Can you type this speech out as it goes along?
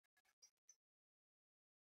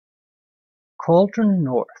CAULDRON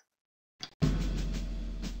North.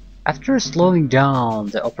 After slowing down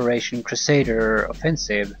the Operation Crusader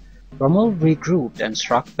offensive, Rommel regrouped and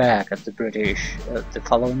struck back at the British the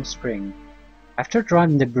following spring. After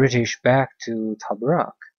driving the British back to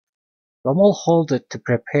Tobruk, Rommel halted to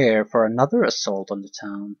prepare for another assault on the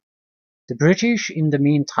town. The British in the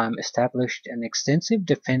meantime established an extensive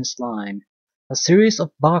defense line, a series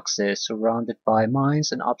of boxes surrounded by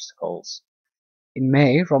mines and obstacles. In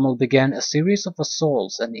May, Rommel began a series of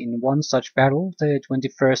assaults, and in one such battle the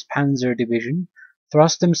 21st Panzer Division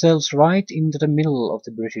thrust themselves right into the middle of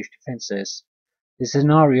the British defences. The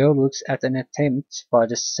scenario looks at an attempt by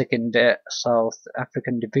the 2nd South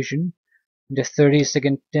African Division and the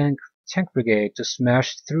 32nd Tank Brigade to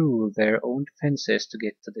smash through their own defences to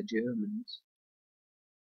get to the Germans.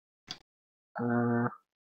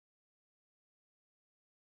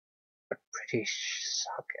 The British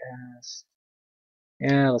suck ass.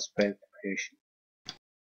 Yeah, let's brave the British.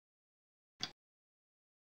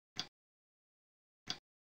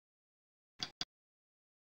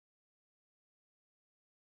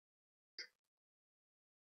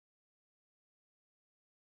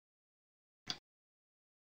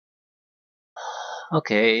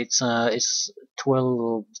 Okay, it's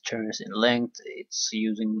 12 turns in length. It's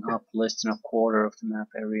using up less than a quarter of the map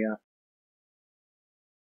area.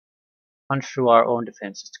 Punch through our own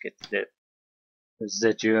defenses to get to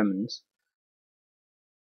the Germans.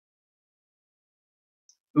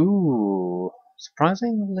 Ooh,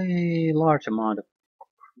 surprisingly large amount of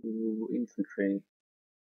infantry.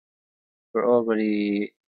 We're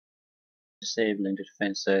already disabling the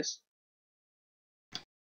defenses.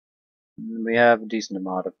 We have a decent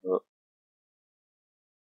amount of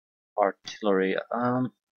artillery.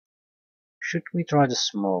 Should we try to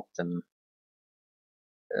smoke them?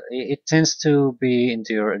 It tends to be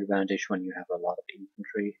into your advantage when you have a lot of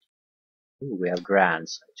infantry. Ooh, we have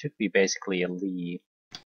grants. It should be basically a Lee.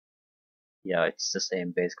 Yeah, it's the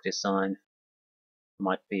same basic design.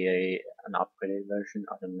 Might be an upgraded version,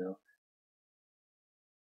 I don't know.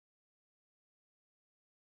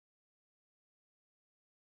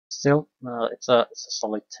 Still, it's a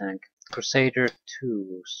solid tank. Crusader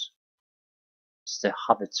 2s. It's the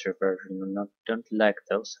howitzer version. Don't like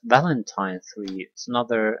those. Valentine 3. It's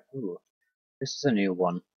another. Ooh, this is a new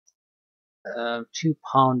one.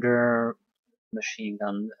 2-pounder machine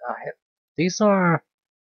gun. These are.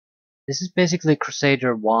 This is basically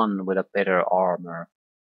Crusader 1 with a better armor.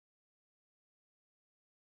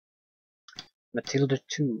 Matilda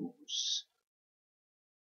 2s.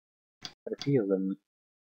 Quite a few of them.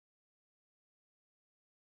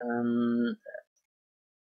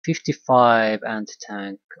 55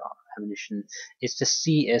 anti-tank ammunition. It's the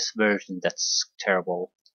CS version that's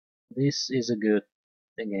terrible. This is a good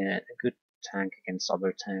tank against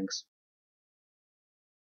other tanks.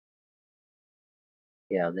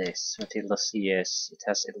 Yeah, this Matilda CS. It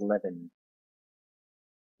has 11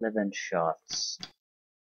 shots.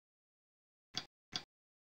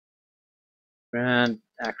 Brand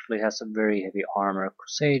actually has a very heavy armor.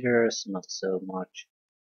 Crusaders not so much.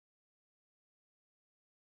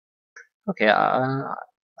 Okay,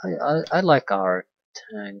 I like our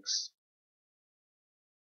tanks.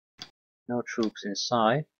 No troops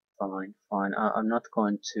inside. Fine. I'm not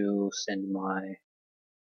going to send my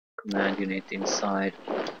command unit inside.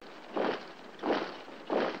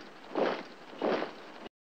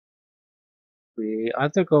 We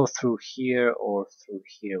either go through here or through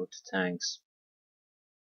here with the tanks.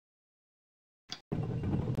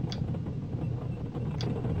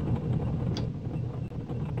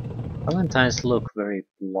 Valentines look very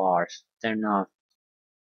large. They're not.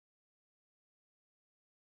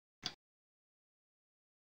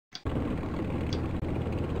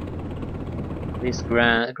 These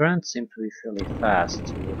grants seem to be fairly fast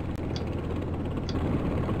too.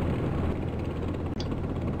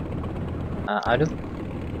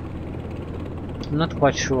 I'm not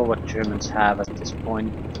quite sure what Germans have at this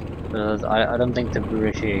point, but I don't think the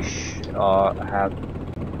British have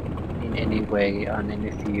in any way an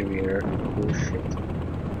inferior bullshit.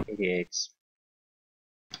 88s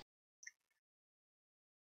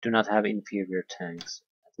do not have inferior tanks,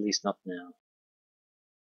 at least not now.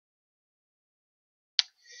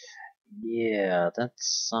 Yeah,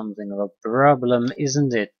 that's something of a problem,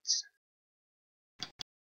 isn't it?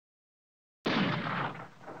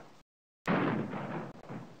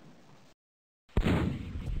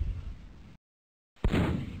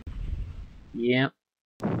 Yeah.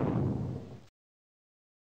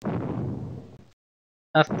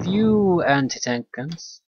 A few anti-tank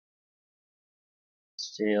guns.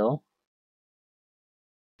 Still.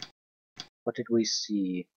 What did we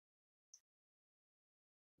see?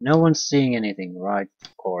 No one's seeing anything, right?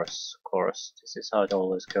 Of course, of course. This is how it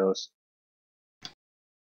always goes.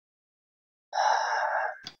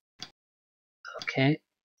 Okay.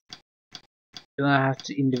 Do I have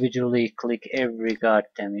to individually click every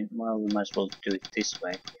goddamn it? Well, we might as well do it this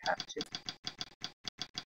way if we have to.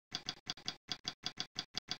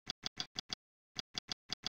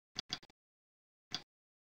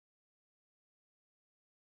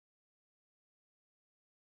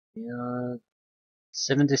 Yeah,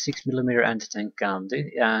 76mm anti-tank gun,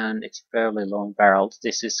 and it's fairly long barreled.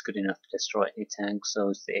 This is good enough to destroy any tank, so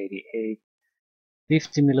it's the 88.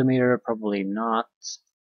 50mm, probably not.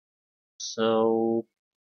 So,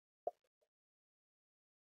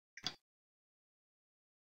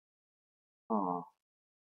 oh,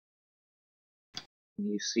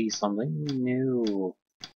 you see something new?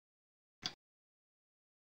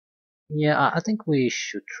 Yeah, I think we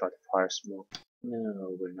should try to fire smoke.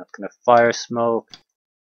 No, we're not gonna fire smoke.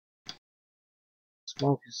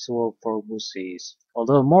 Smoke is all for wussies.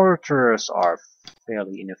 Although mortars are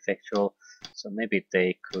fairly ineffectual, so maybe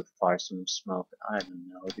they could fire some smoke. I don't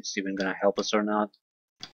know if it's even gonna help us or not.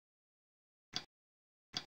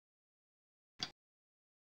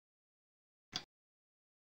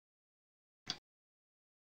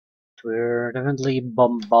 We're definitely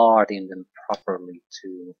bombarding them properly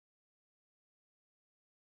too.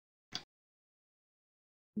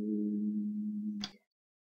 Mm,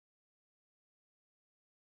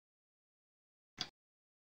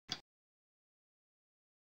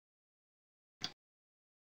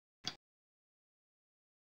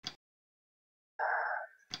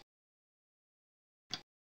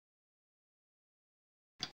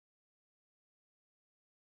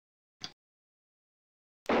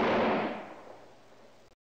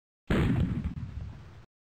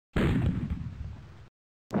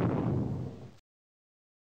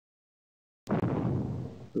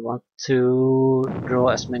 we want to draw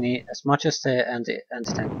as much as the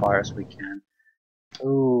anti-tank fire as we can.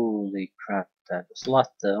 Holy crap, that was a lot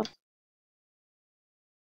though.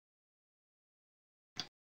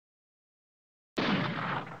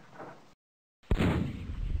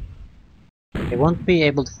 They won't be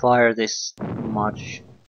able to fire this much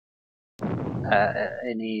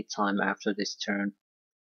any time after this turn.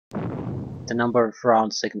 The number of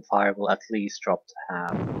rounds they can fire will at least drop to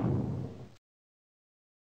half.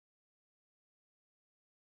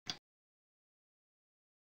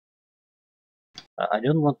 I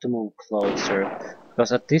don't want to move closer,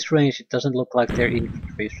 because at this range it doesn't look like their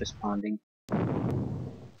infantry is responding,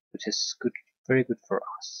 which is good, very good for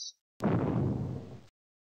us.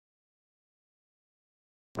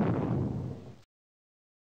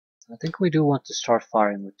 I think we do want to start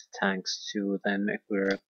firing with the tanks too, then, if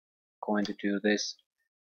we're going to do this.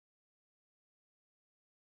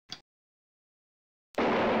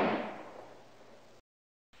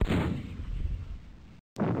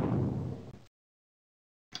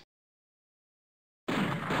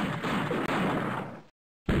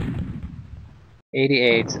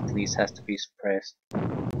 '88 at least has to be suppressed.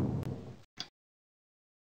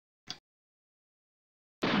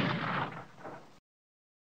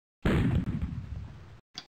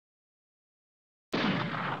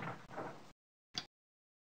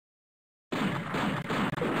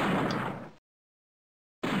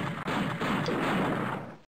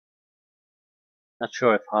 Not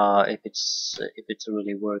sure if it's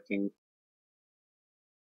really working.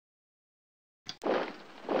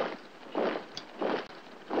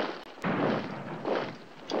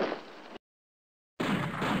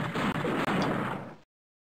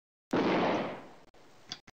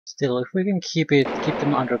 Still, if we can keep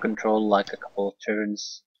them under control like a couple of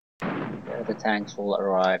turns, the tanks will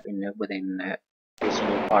arrive within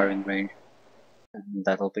reasonable firing range, and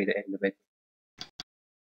that'll be the end of it.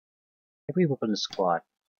 Heavy weapon squad.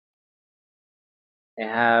 They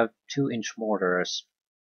have 2-inch mortars.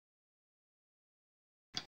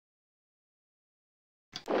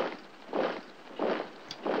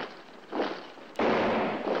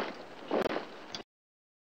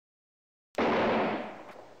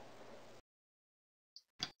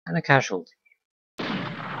 And a casualty.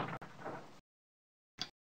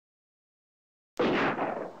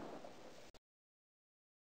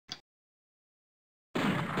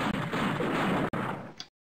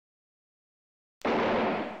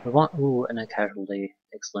 Ooh, and a casualty.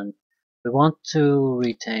 Excellent. We want to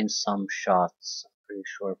retain some shots. I'm pretty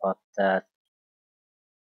sure about that.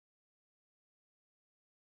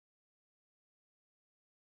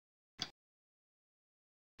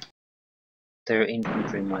 Their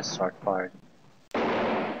infantry might start firing.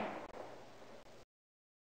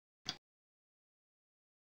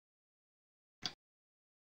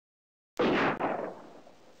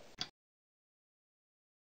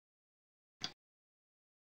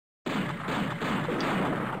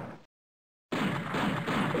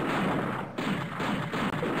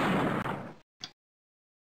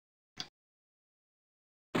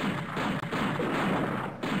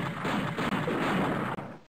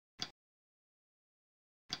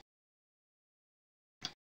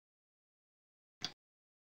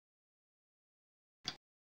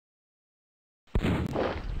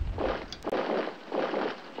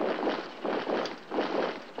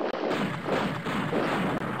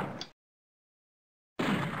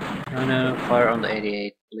 No, no, fire on the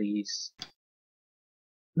 88, please.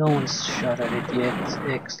 No one's shot at it yet.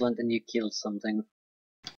 Excellent, and you killed something.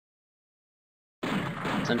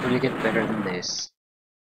 Doesn't really get better than this.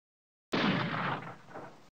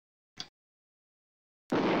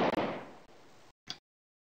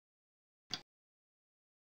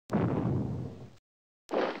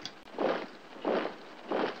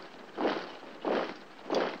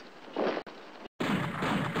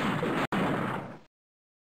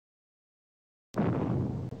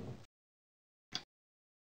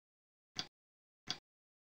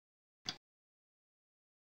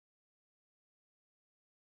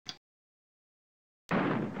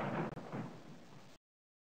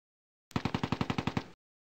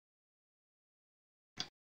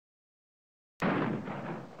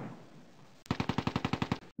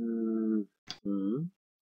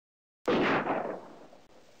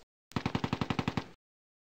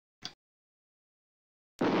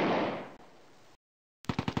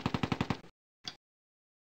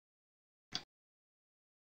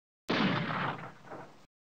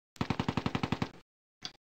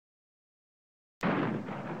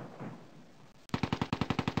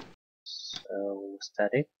 So, was that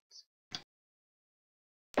it?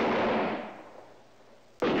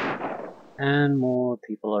 And more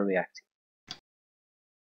people are reacting.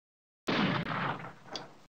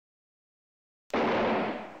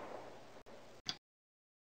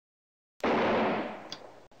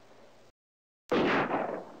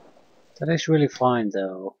 That is really fine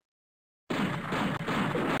though.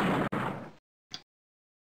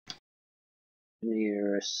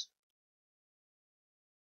 Years.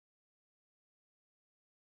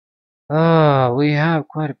 We have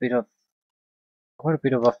quite a bit of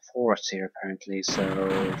a force here apparently, so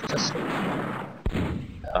just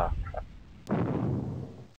crap.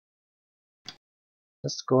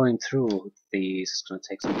 Just going through these is gonna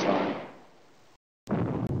take some time.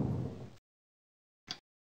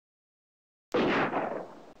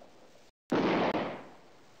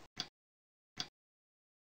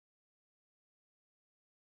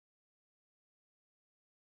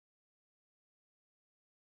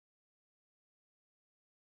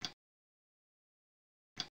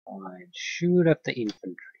 Fine, shoot at the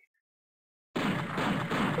infantry.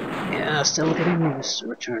 Yeah, still getting this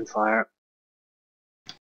return fire.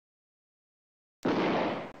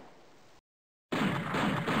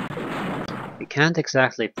 We can't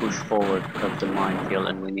exactly push forward because of the minefield,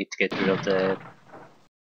 and we need to get rid of the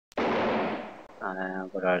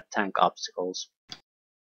what are tank obstacles.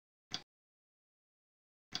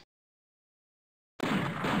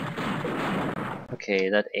 Okay,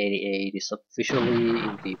 that 88 is officially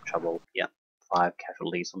in deep trouble. Yeah, 5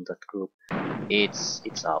 casualties on that group. It's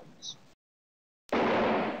out.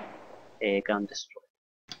 A gun destroyed.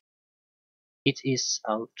 It is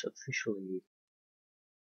out officially.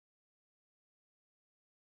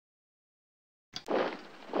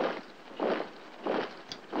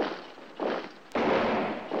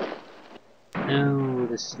 No,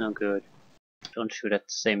 this is no good. Don't shoot at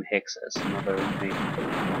the same hex as another enemy.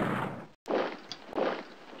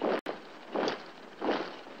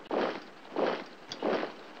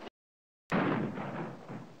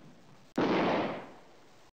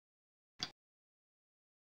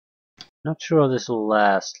 Not sure this will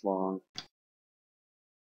last long.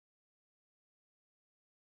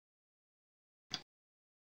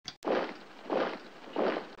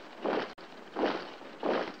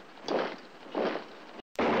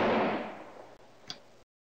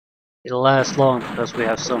 It'll last long because we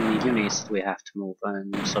have so many units we have to move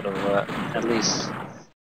and sort of at least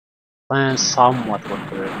plan somewhat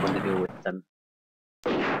what we're going to do with them.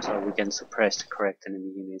 So we can suppress the correct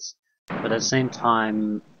enemy units. But at the same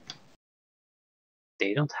time,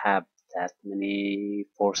 they don't have that many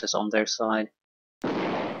forces on their side.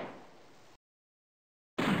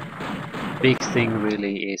 Big thing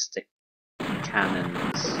really is the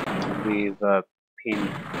cannons. We've pinned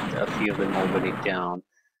a few of them already down.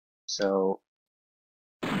 So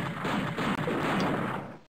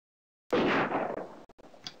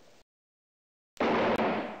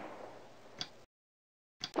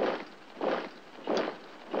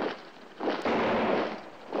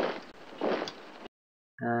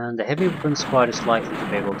and the heavy weapon squad is likely to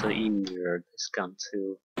be able to injure this gun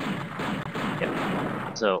too.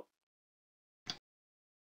 Yeah. So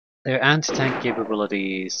their anti-tank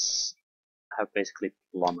capabilities have basically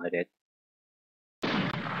plummeted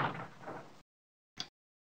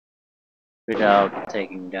without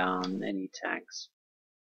taking down any tanks.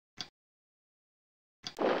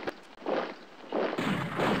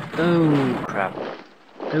 Oh crap.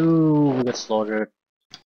 Oh, we got slaughtered.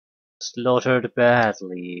 Slaughtered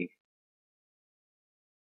badly.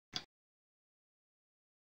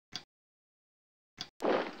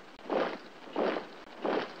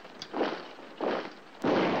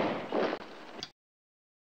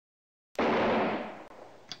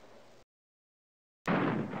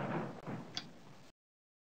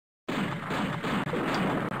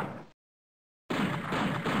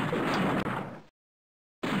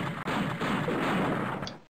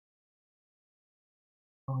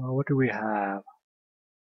 what do we have?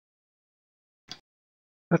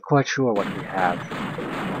 Not quite sure what we have.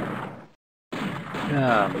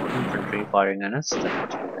 Yeah, more infantry firing on us,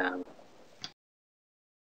 that's what we have.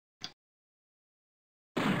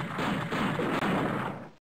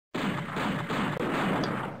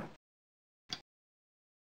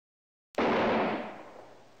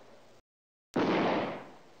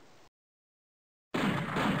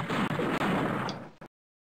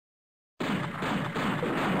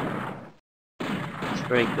 It's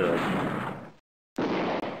very good.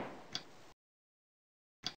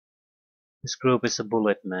 This group is a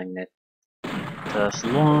bullet magnet. As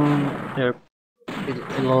long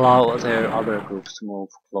it'll allow their other groups to move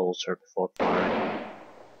closer before firing.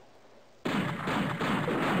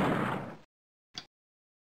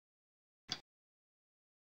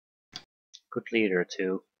 Good leader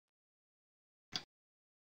too.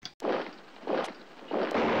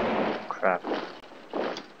 Crap.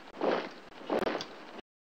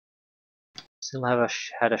 Still have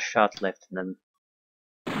had a shot left in them.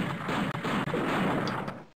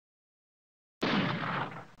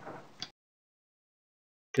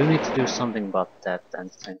 Do need to do something about that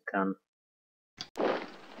anti-tank gun.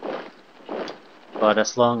 But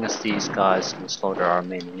as long as these guys can slaughter our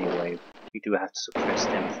men anyway, we do have to suppress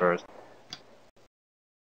them first.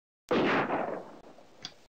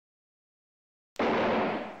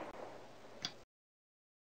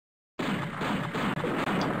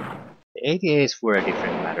 The 88s were a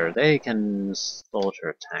different matter. They can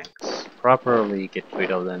slaughter tanks, properly get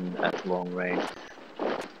rid of them at long range.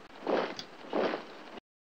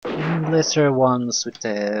 Lesser ones with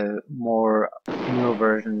the more newer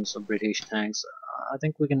versions of British tanks, I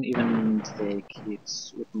think we can even take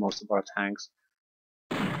hits with most of our tanks.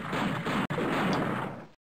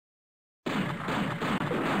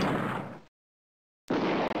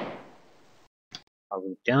 Are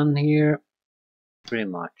we done here? Pretty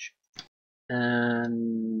much.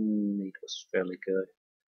 And it was fairly good.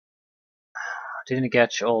 Didn't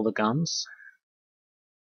catch all the guns.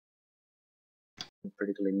 Didn't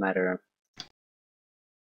particularly matter.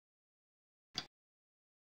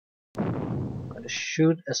 Gotta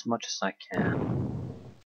shoot as much as I can.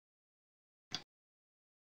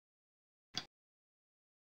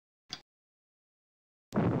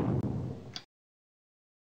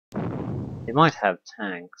 They might have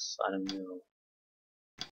tanks, I don't know.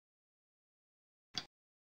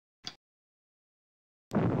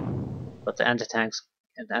 But the anti-tank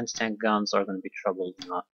guns are going to be troubled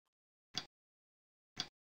enough.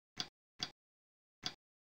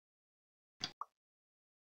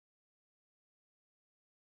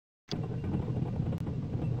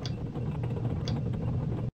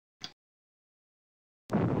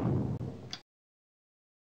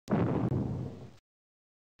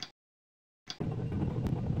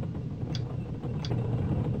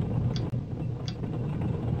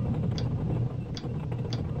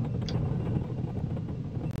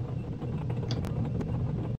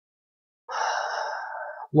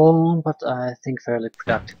 Long, but I think fairly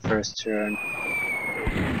productive first turn.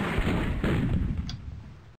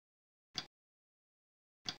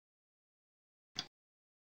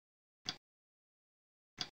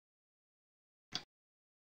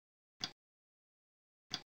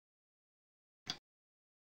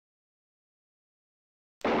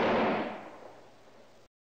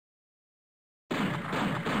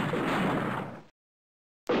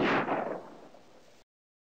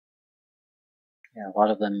 Yeah, a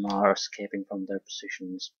lot of them are escaping from their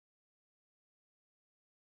positions.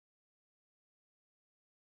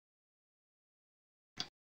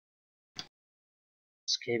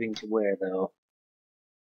 Escaping to where though?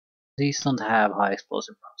 These don't have high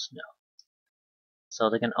explosive rounds, no. So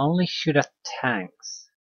they can only shoot at tanks.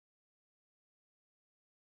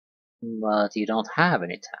 But you don't have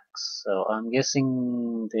any tanks, so I'm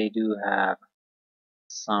guessing they do have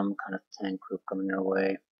some kind of tank group coming our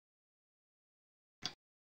way.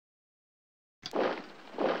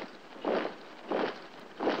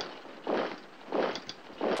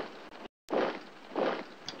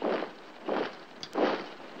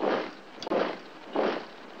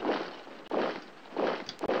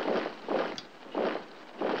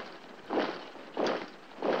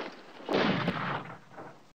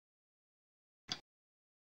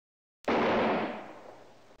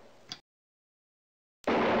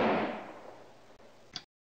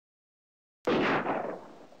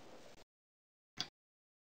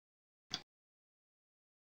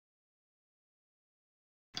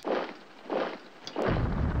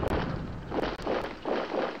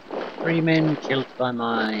 Three men killed by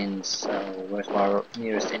mines, so where's our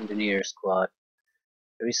nearest engineer squad?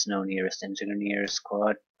 There is no nearest engineer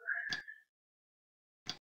squad.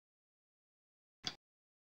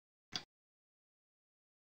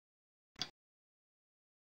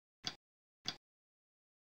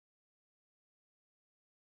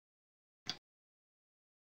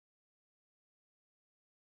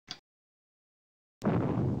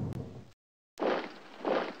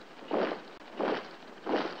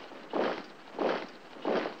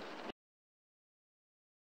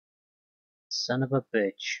 Son of a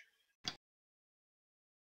bitch.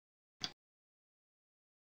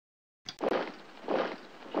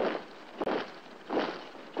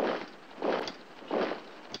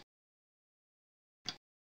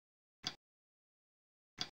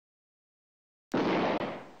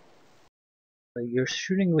 But you're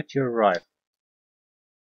shooting with your rifle.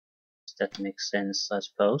 That makes sense, I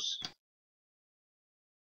suppose.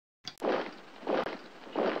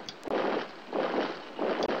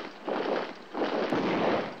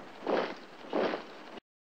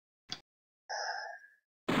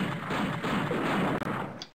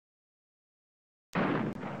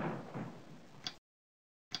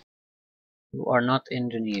 You are not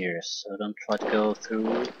engineers, so don't try to go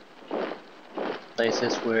through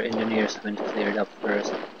places where engineers haven't cleared up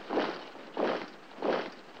first.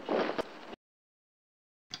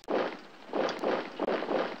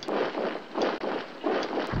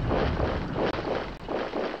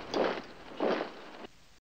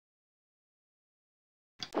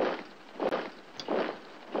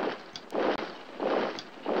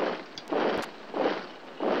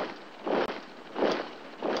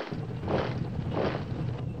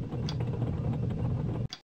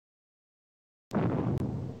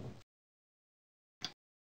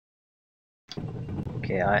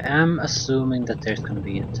 Okay, I am assuming that there's gonna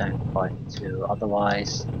be a tank fight too,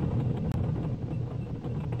 otherwise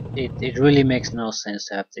it really makes no sense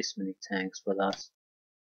to have this many tanks with us.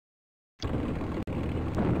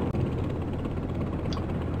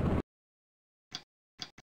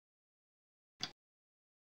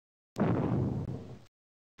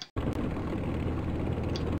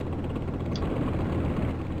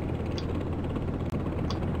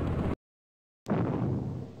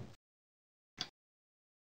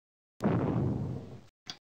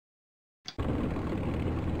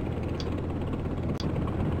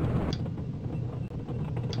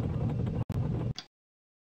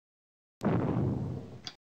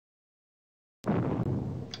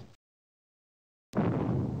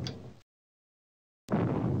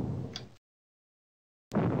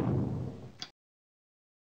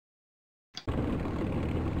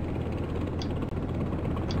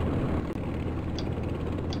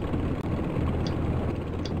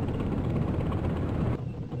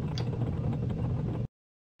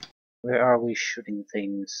 Where are we shooting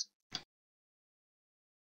things?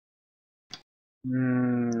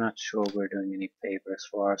 Not sure we're doing any favors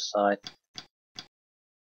for our side.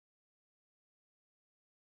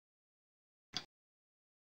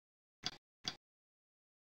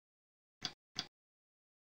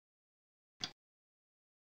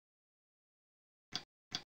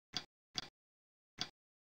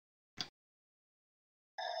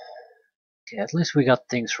 Okay, at least we got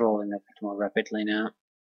things rolling a bit more rapidly now.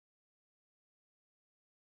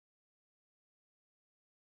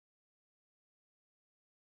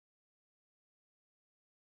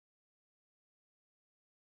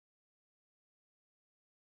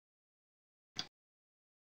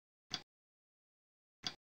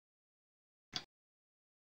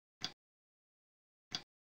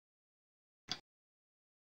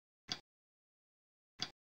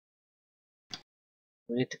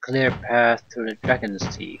 We need to clear a path through the Dragon's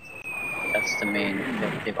Teeth. That's the main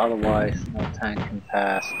objective, otherwise no tank can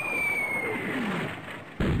pass.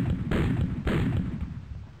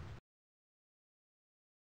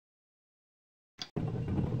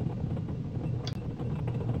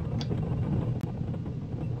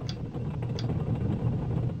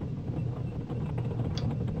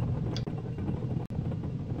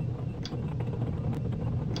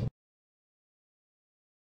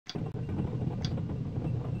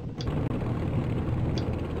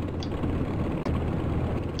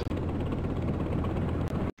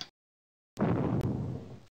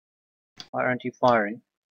 Why aren't you firing?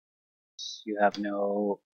 You have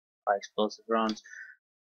no high explosive rounds.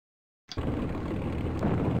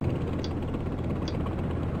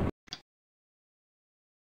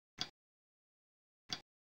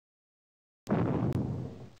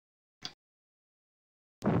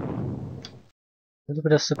 A little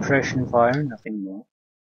bit of suppression fire, nothing more.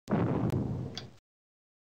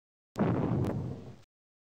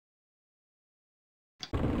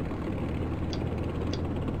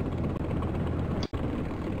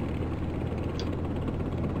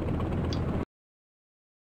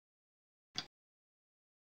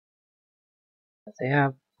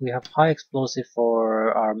 We have high explosive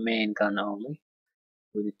for our main gun only.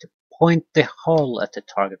 We need to point the hull at the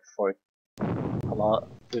target before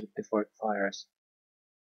it fires.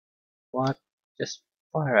 What? Just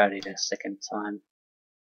fire at it a second time.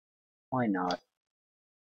 Why not?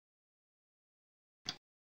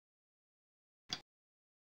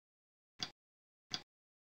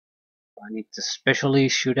 I need to specially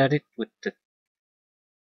shoot at it with the...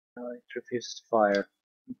 it refuses to fire.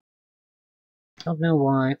 Don't know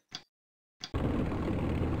why.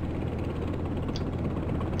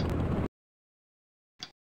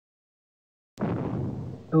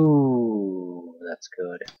 Ooh, that's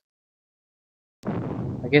good.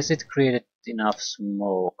 I guess it created enough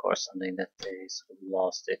smoke or something that they sort of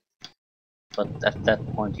lost it. But at that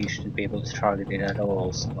point you shouldn't be able to target it at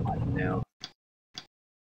all, so I don't know.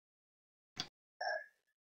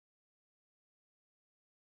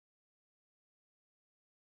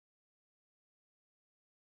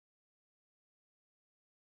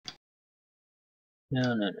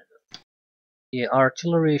 No. The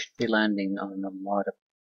artillery should be landing on a lot of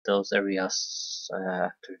those areas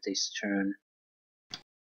after this turn.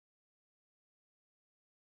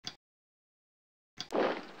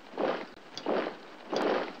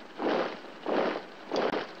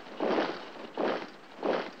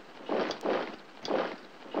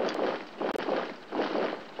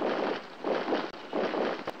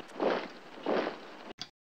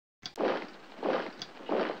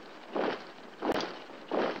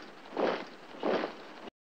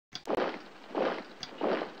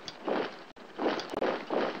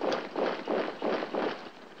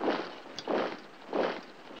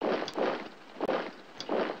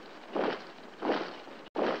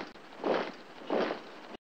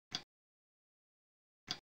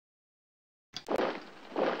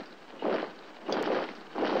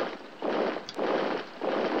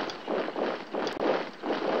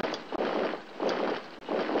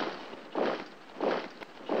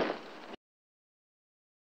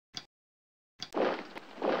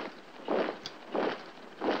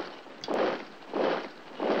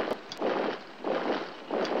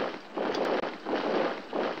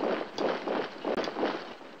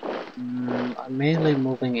 I'm mainly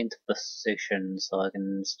moving into position so I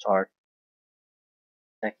can start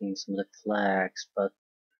attacking some of the flags, but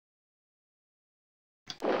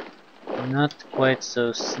not quite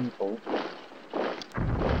so simple.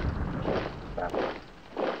 Crap.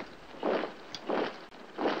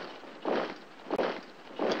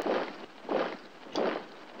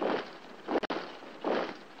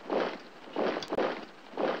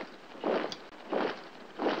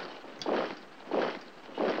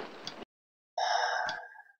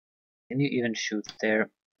 Can you even shoot there?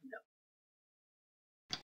 No.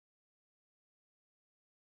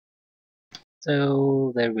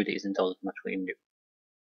 So there really isn't all that much we can do.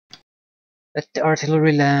 Let the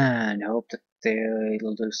artillery land. Hope that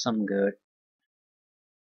they'll do some good.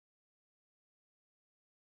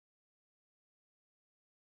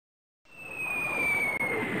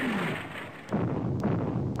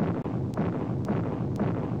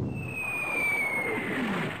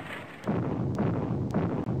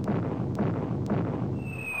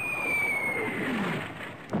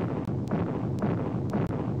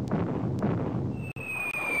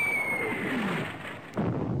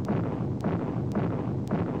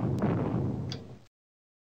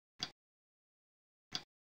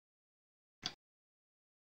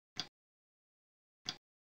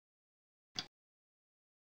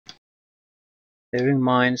 Clearing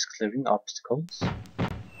mines, clearing obstacles.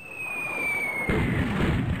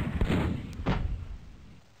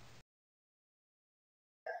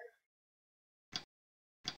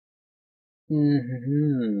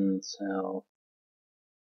 So,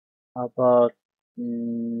 how about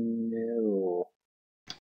no?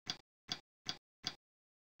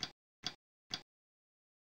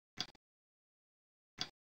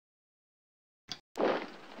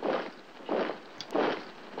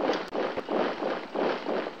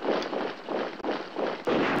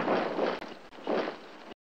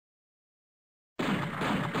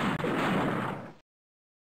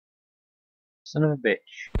 Son of a bitch.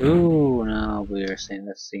 Ooh, now we're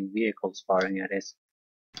seeing vehicles firing at us.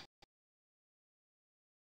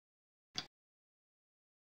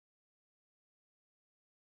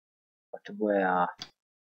 But where?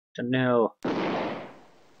 Don't know.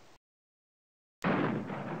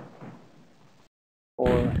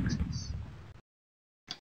 4 axes.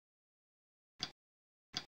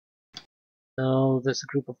 So there's a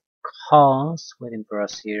group of cars waiting for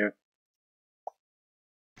us here.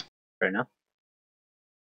 Fair enough.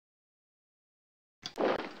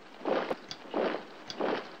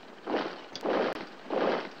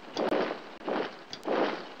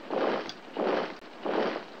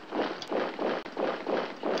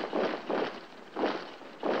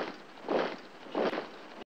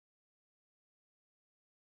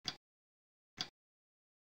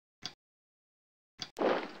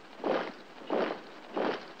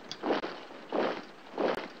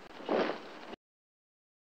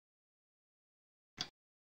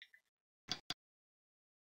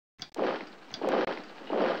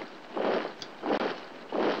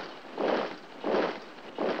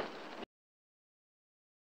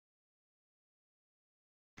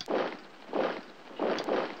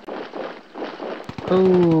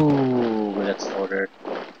 Oh, we got slaughtered.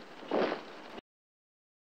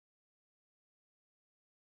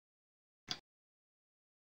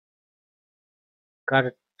 Got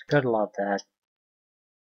it. Got a lot of that.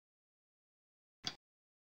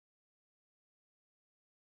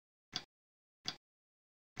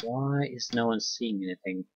 Why is no one seeing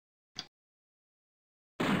anything?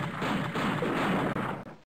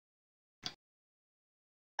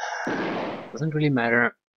 Doesn't really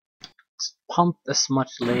matter. Just pump as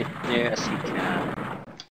much lead there as you can.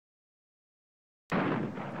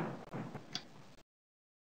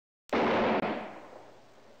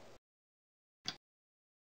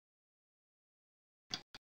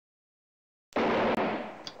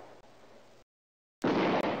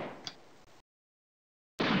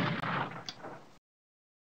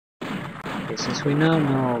 Okay, since we now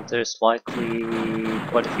know there's likely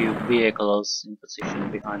quite a few vehicles in position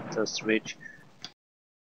behind this ridge,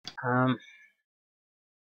 I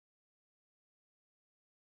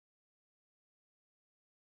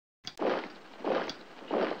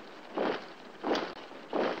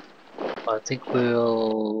think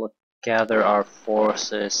we'll gather our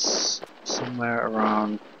forces somewhere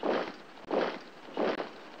around,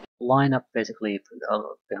 line up basically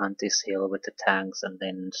behind this hill with the tanks and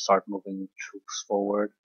then start moving troops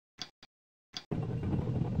forward.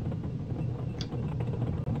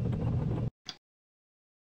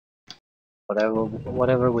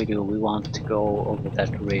 Whatever we do, we want to go over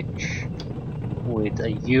that ridge with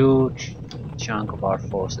a huge chunk of our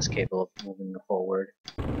forces capable of moving forward.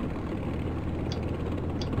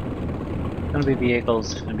 There's gonna be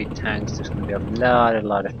vehicles, there's gonna be tanks, there's gonna be a lot of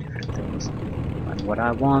different things. And what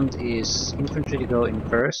I want is infantry to go in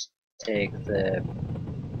first, take the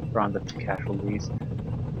round up to casualties.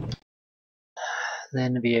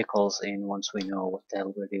 Then vehicles in once we know what the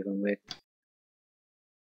hell we're dealing with.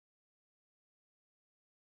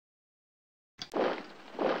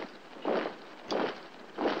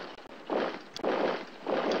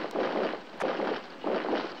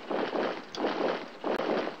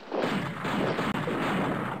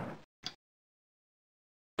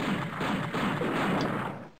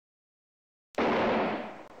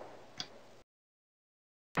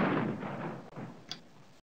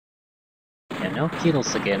 Yeah, no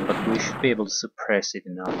kills again, but we should be able to suppress it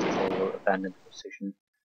enough before we'll abandon the position.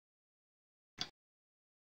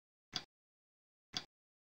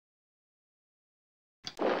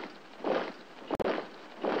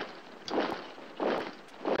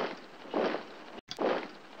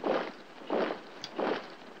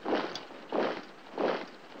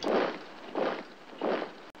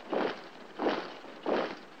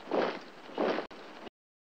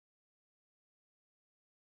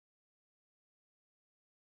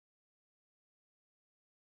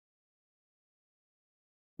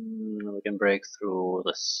 We can break through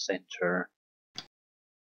the center.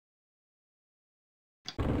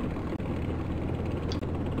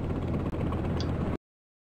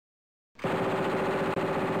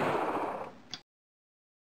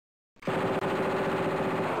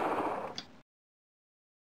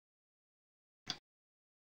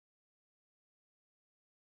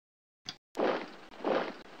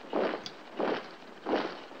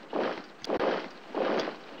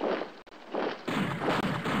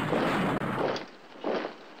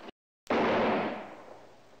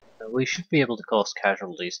 We should be able to cause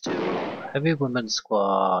casualties too. Heavy women's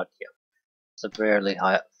squad, yeah, it's a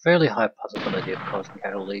fairly high possibility of causing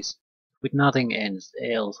casualties. With nothing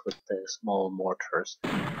else with the small mortars.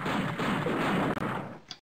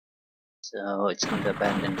 So it's going to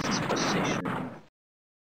abandon its position.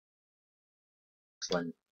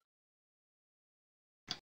 Excellent.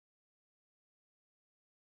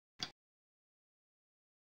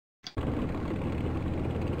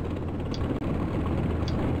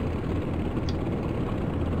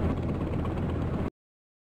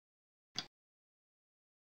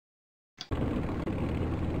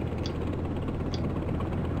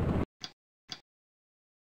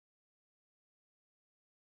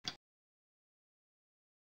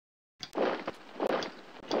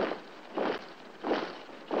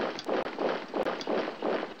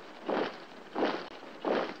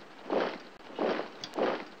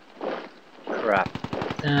 Crap.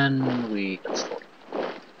 Then we got slaughtered.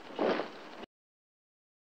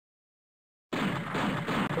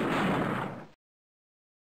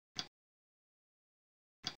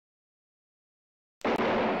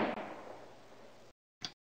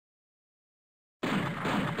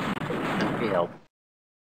 And we help.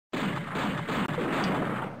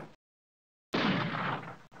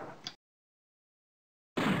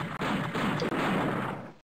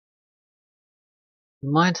 We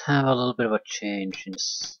might have a little bit of a change in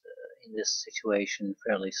this situation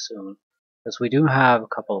fairly soon, because we do have a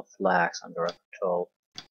couple of flags under our control,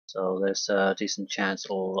 so there's a decent chance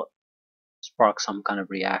it'll spark some kind of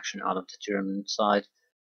reaction out of the German side.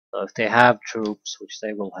 So if they have troops, which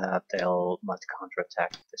they will have, they'll might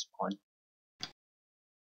counterattack at this point.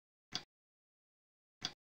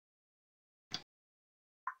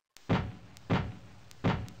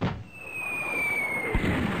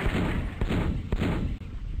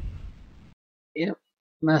 Yep,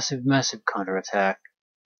 massive counterattack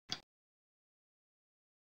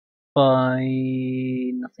by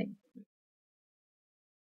nothing.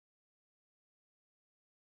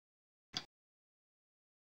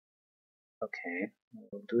 Okay,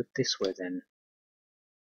 we'll do it this way then.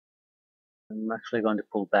 I'm actually going to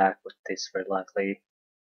pull back with this very likely.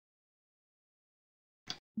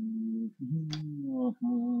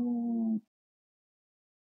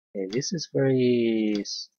 Okay, this is very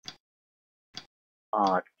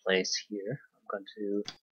odd place here. I'm going to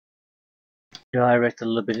direct a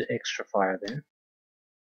little bit extra fire there.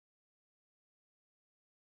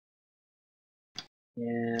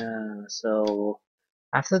 Yeah, so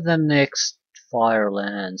after the next fire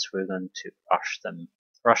lands, we're going to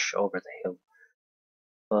rush over the hill.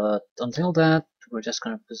 But until that, we're just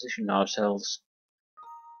going to position ourselves.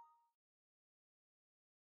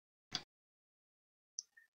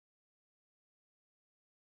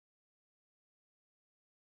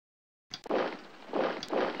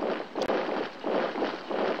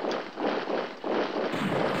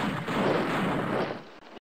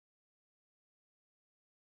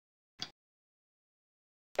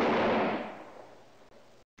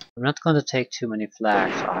 We're not going to take too many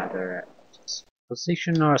flags either. Just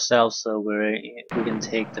position ourselves so we can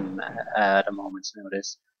take them at a moment's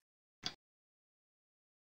notice.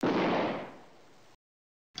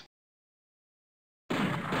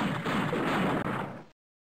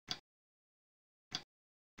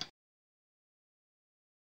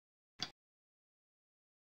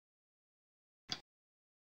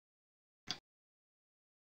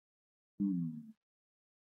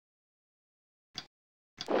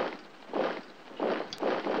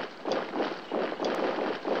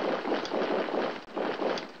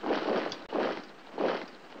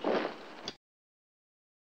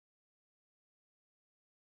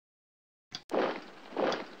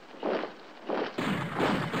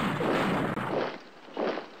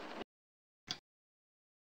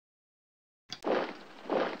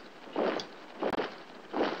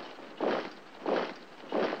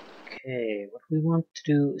 Okay, what we want to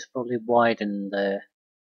do is probably widen the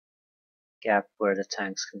gap where the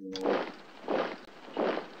tanks can move.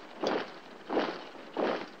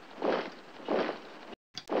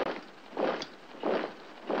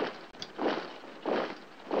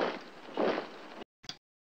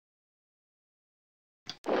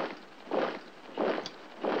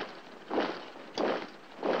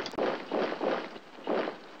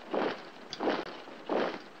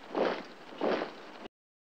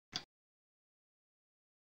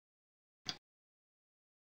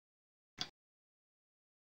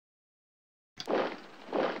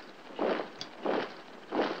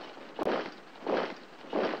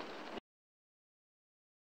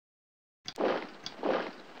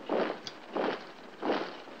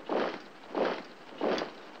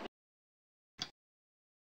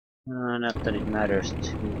 Not that it matters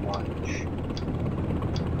too much.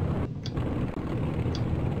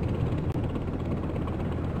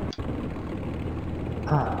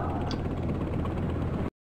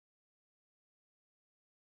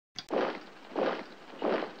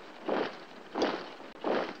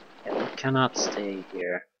 Yeah, we cannot stay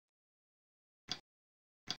here.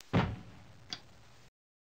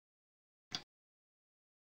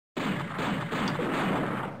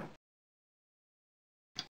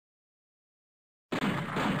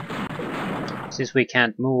 Since we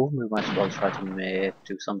can't move, we might as well try to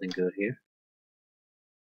do something good here.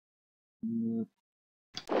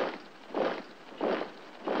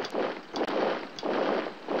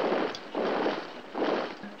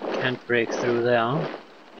 Can't break through there.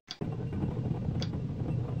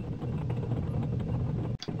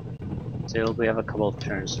 Still, we have a couple of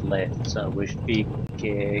turns left, so we should be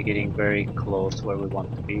getting very close to where we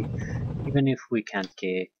want to be, even if we can't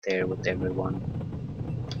get there with everyone.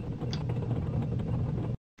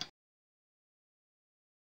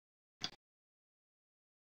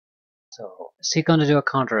 So, is he gonna do a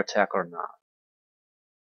counterattack or not?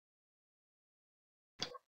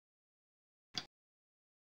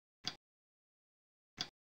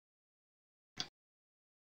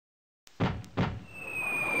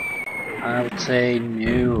 I would say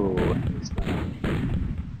no.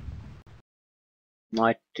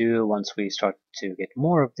 Might do once we start to get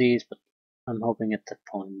more of these, but I'm hoping at that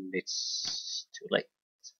point it's too late.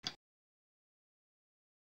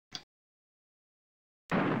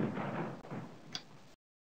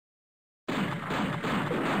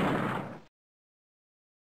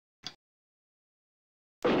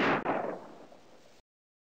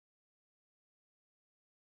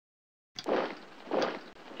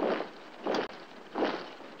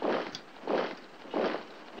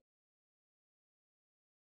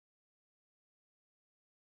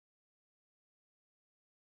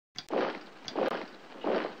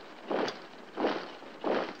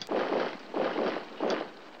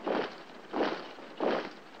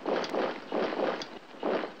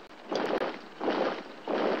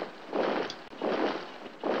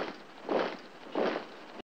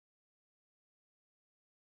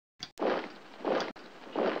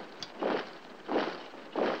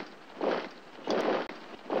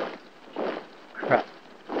 Crap.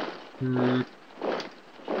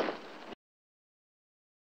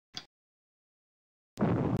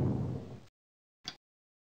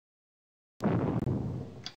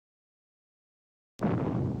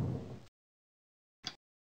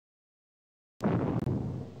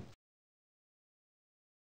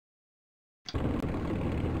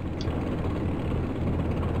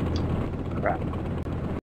 Crap.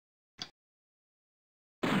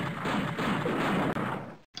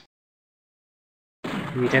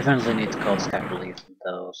 We definitely need to cause casualties on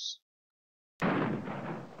those.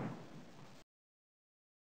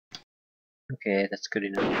 Okay, that's good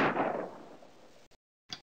enough.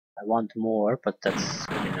 I want more, but that's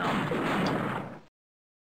good enough.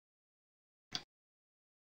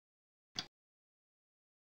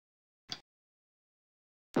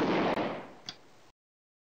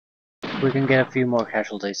 We can get a few more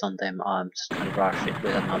casualties on them. I'm just gonna rush it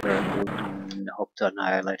with another group and hope to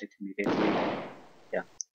annihilate it immediately. Yeah,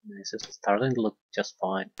 this is starting to look just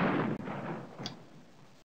fine.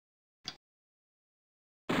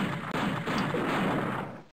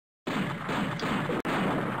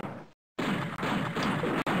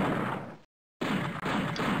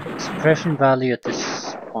 Suppression value at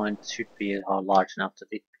this point should be large enough that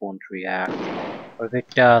it won't react. Or if it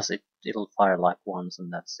does, it'll fire like once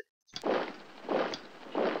and that's it.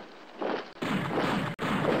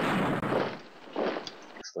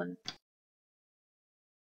 Excellent.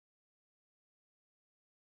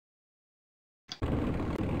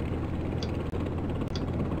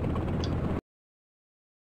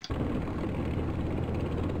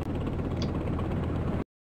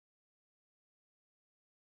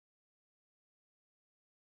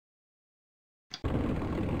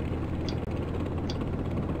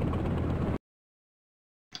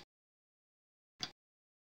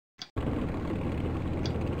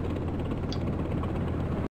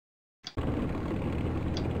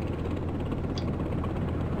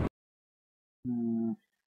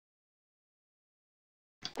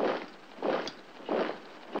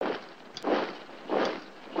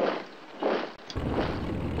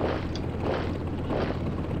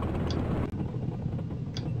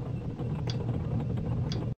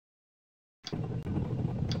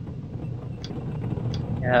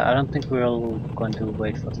 Yeah, I don't think we're all going to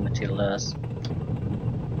wait for the Matildas.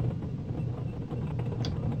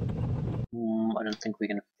 I don't think we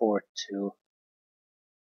can afford to.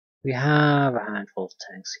 We have a handful of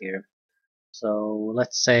tanks here. So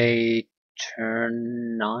let's say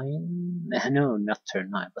turn 9? No, not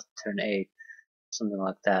turn 9, but turn 8. Something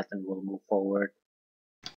like that, and we'll move forward.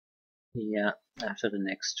 Yeah, after the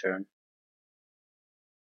next turn.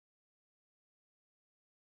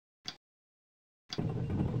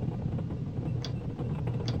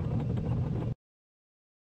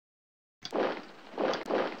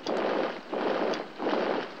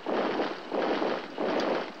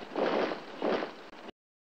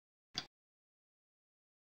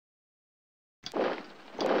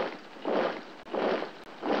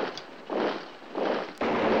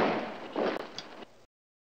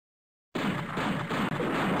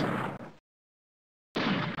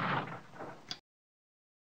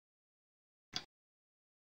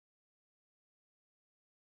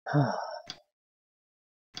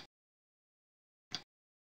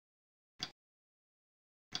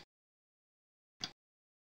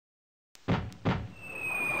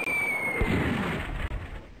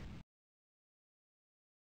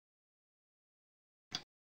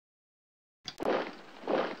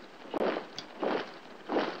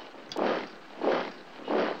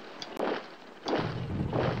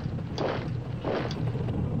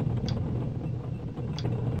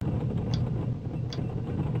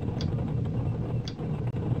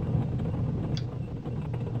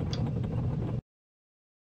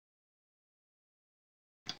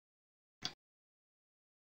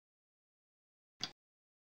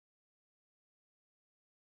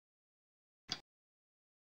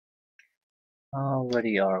 How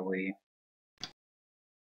ready are we?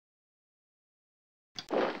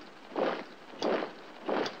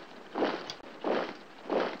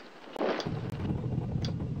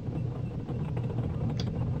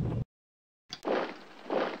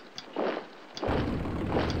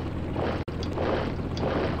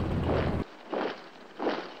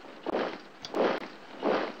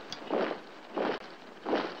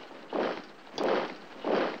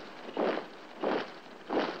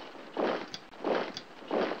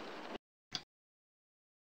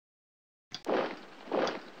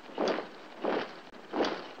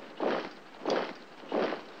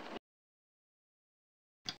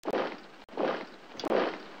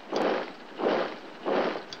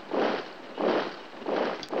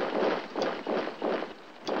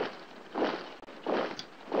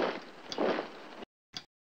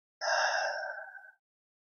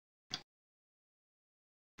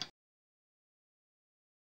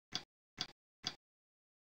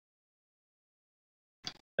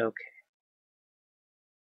 Okay.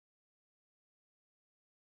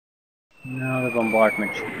 Now the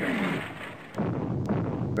bombardment should begin.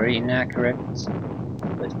 Very inaccurate.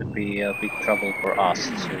 This would be a big trouble for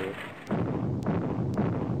us too.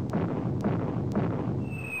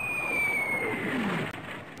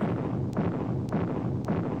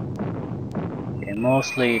 Okay,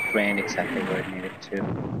 mostly it rained exactly where it needed to.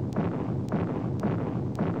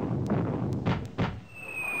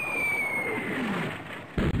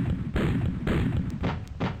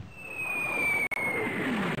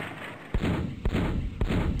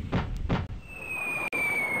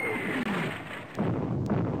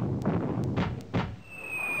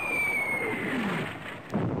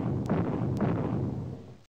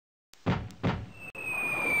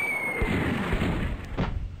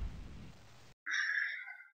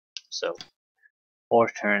 So, 4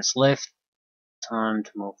 turns left, time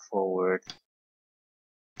to move forward.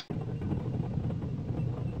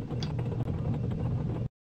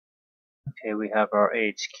 Okay, we have our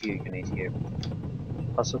HQ unit here.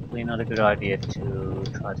 Possibly not a good idea to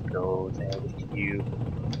try to go there with you.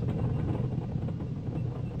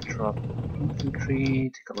 Drop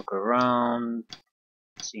infantry, take a look around,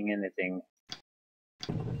 seeing anything.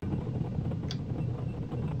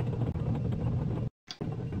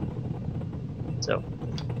 So,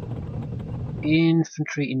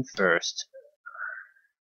 infantry in first.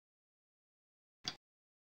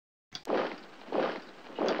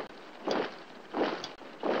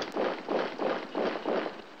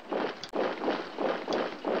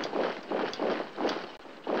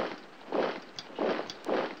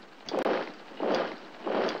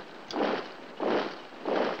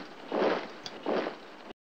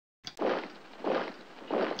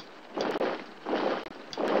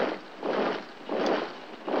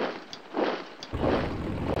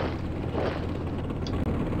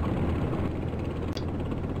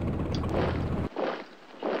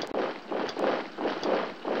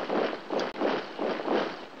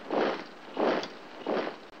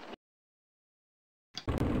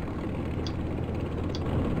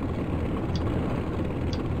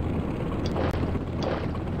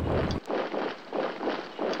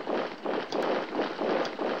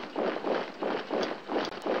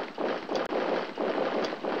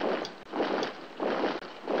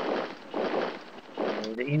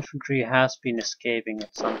 The infantry has been escaping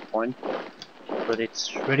at some point, but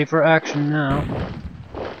it's ready for action now.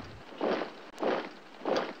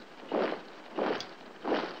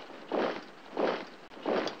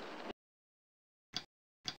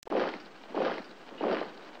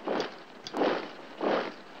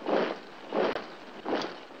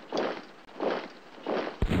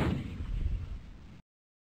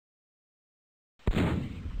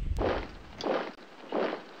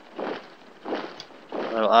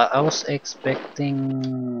 Well, I was definitely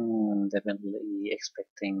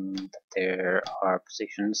expecting that there are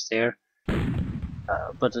positions there,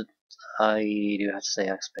 but I do have to say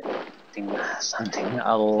I'm expecting something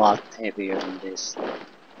a lot heavier than this.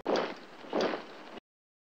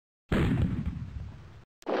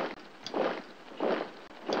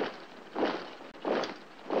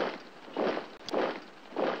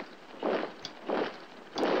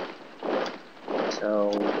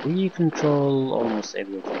 So we control almost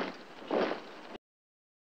everything.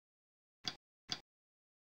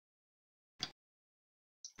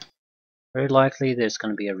 Very likely there's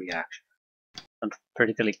going to be a reaction. Don't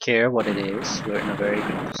particularly care what it is, we're in a very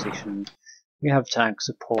good position. We have tank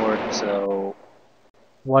support, so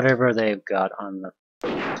whatever they've got, I'm not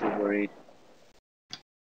too worried.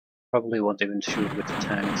 Probably won't even shoot with the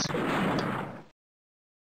tanks.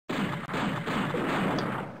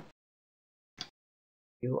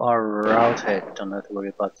 You are routed, do not worry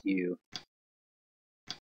about you.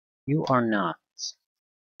 You are not.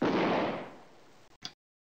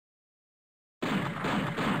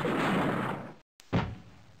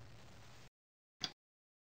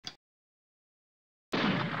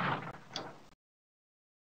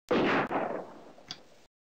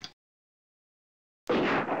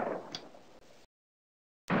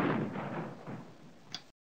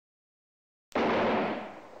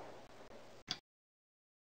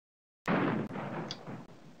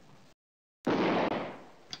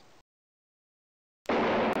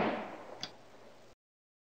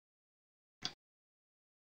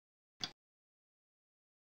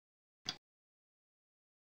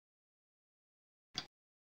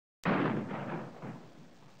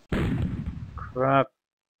 Crap.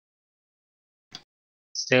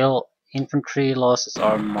 Still, infantry losses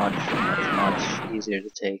are much easier to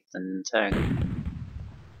take than tank.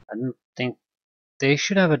 I don't think they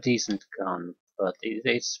should have a decent gun, but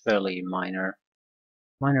it's fairly minor.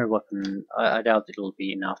 Minor weapon. I doubt it'll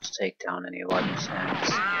be enough to take down any of our tanks.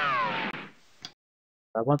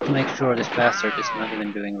 I want to make sure this bastard is not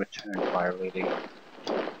even doing return fire, really.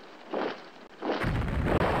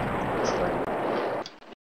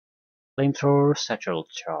 Flamethrower, satchel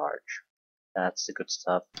charge. That's the good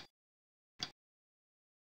stuff.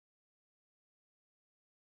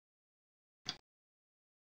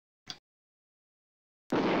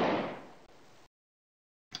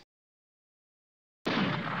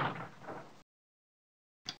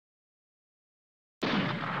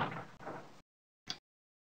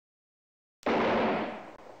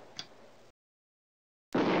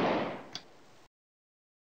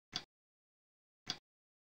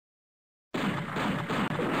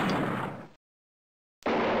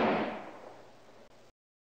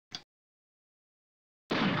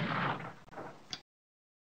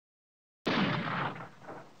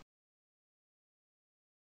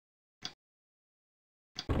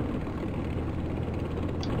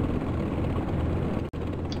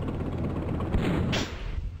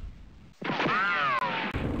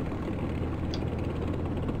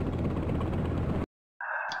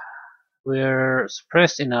 We're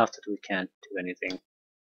suppressed enough that we can't do anything.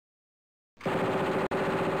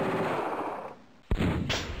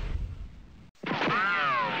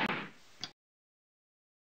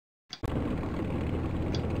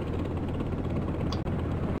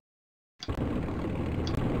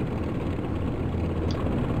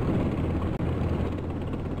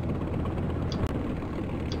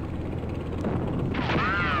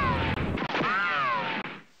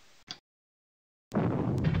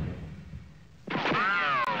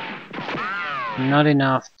 Not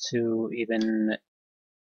enough to even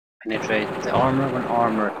penetrate the armor of an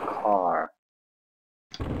armored car.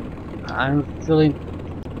 I'm feeling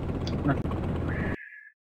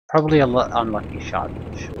probably a unlucky shot,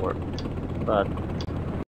 sure, but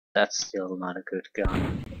that's still not a good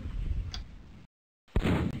gun.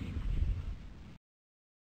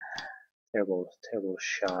 Terrible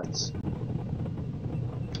shots.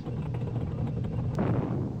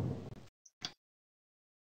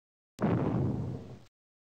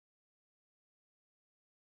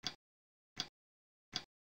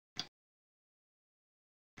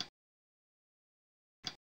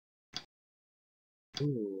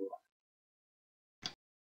 Ooh.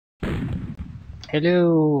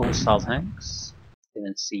 Hello, hostile tanks.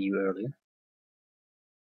 Didn't see you earlier.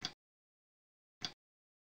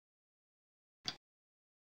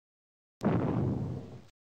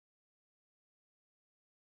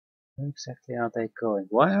 Where exactly are they going?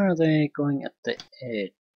 Why are they going at the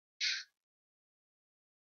edge?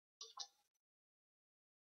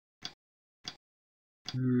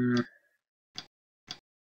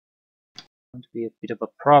 Going to be a bit of a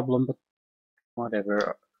problem, but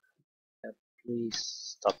whatever. Please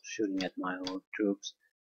stop shooting at my old troops.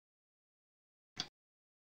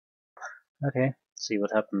 Okay, see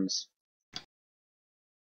what happens.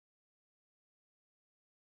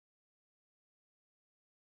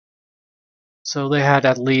 So they had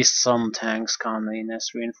at least some tanks come in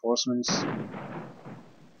as reinforcements.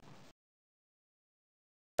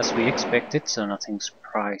 As we expected, so nothing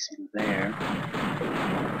surprising there.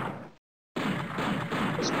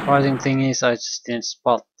 The surprising thing is I just didn't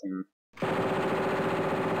spot them.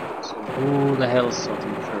 So who the hell saw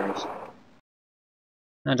them first?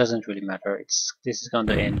 That doesn't really matter. This is going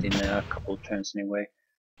to end in a couple of turns anyway.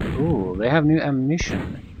 Ooh, they have new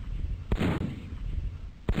ammunition.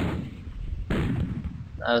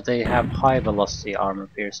 They have high velocity armor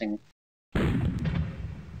piercing.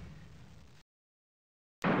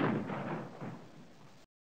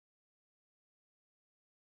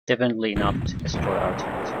 definitely enough to destroy our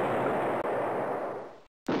tanks.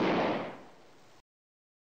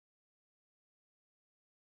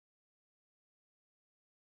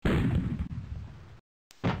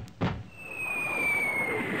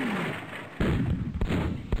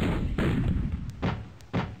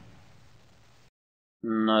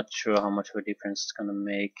 Not sure how much of a difference it's gonna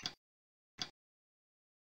make.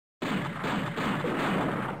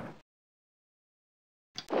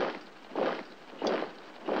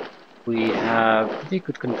 We have pretty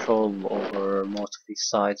good control over most of these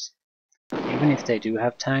sites. Even if they do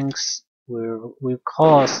have tanks, we've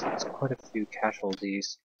caused quite a few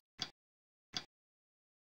casualties.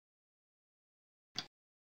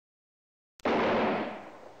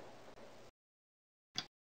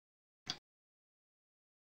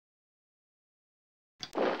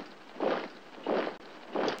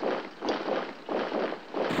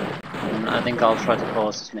 And I think I'll try to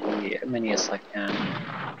cause as many as I can.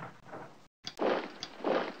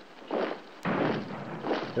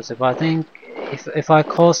 Because if I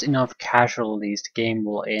cause enough casualties, the game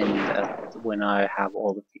will end when I have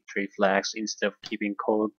all the victory flags instead of keeping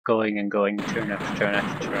going and going turn after turn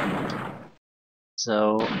after turn.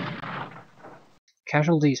 So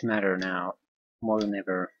casualties matter now more than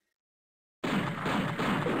ever.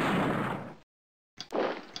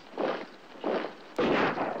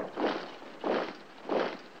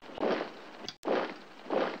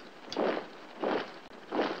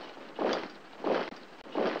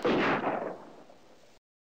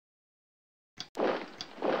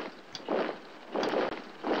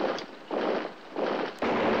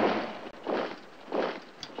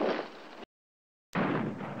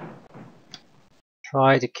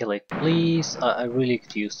 Try to kill it, please. I really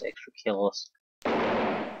could use the extra kills.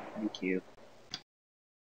 Thank you.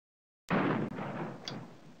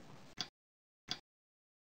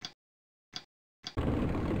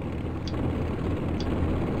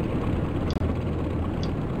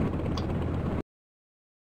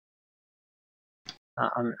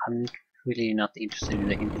 I'm really not interested in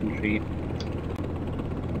the infantry.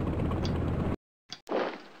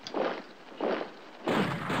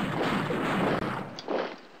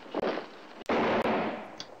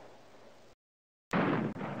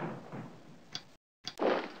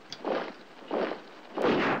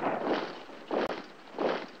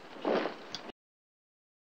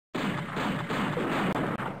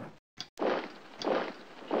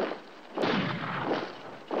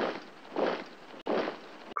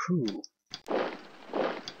 Crew.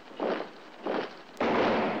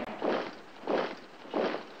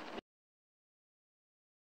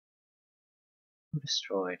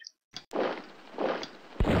 Destroyed.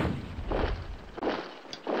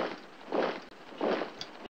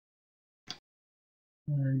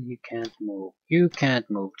 And you can't move. You can't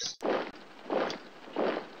move.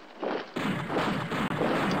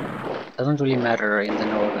 Doesn't really matter in the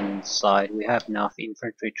northern side. We have enough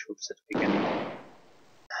infantry troops that we can,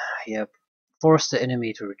 yep, force the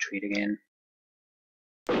enemy to retreat again.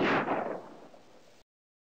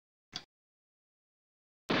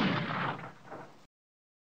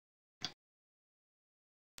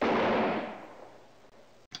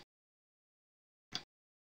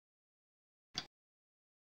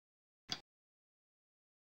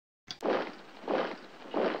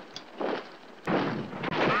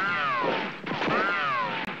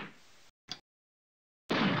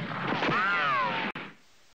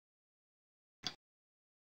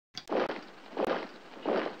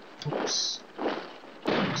 Oops.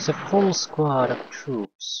 It's a full squad of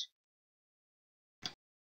troops.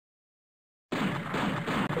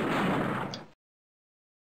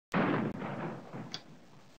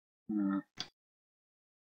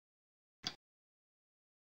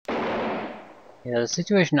 Yeah, the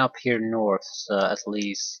situation up here north is at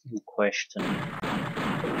least in question.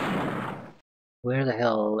 Where the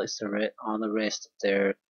hell is the rest of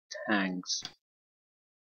their tanks?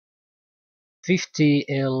 50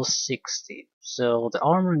 L60, so the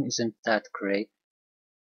armoring isn't that great,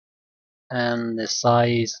 and the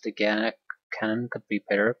size of the cannon could be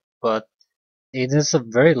better, but it is a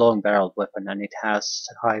very long barreled weapon and it has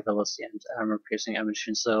high velocity and armor piercing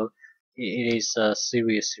ammunition, so it is a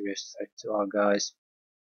serious threat to our guys.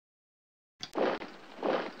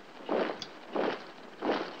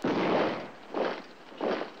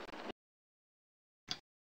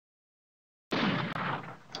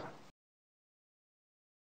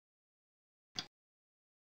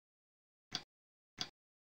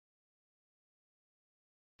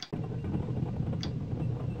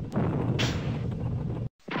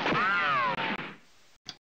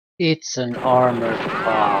 It's an armored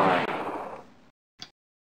car.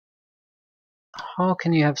 How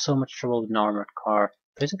can you have so much trouble with an armored car?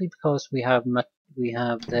 Basically because we have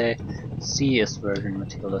the CS version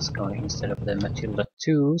Matildas going instead of the Matilda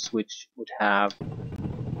 2s, which would have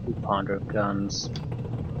 2-pounder guns.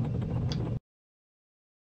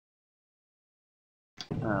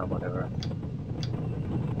 Whatever.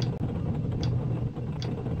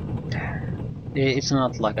 It's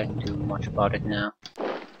not like I can do much about it now.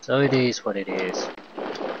 So it is what it is.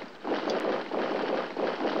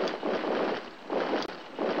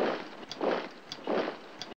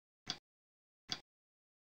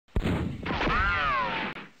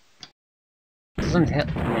 Doesn't help.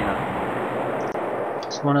 Yeah.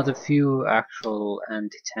 It's one of the few actual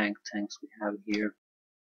anti-tank tanks we have here.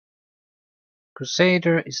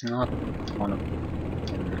 Crusader is not one of them.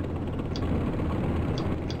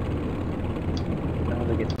 I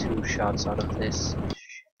only get 2 shots out of this.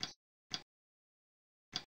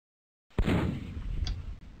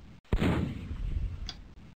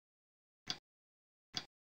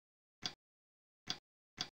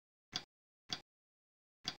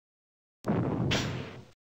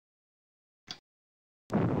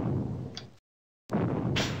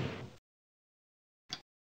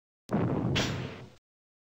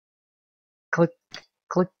 Click,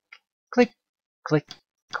 click, click, click,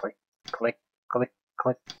 click, click, click,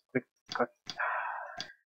 click, click, click.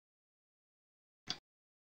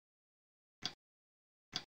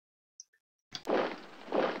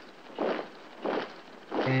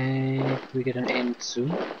 Okay, we get an end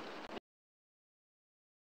soon.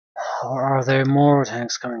 Or are there more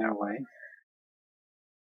tanks coming our way?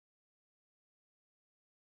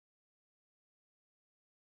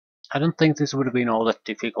 I don't think this would have been all that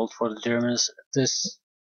difficult for the Germans. This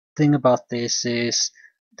thing about this is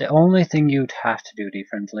the only thing you'd have to do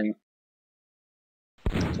differently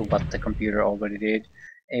to what the computer already did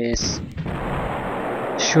is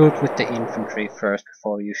shoot with the infantry first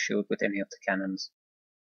before you shoot with any of the cannons.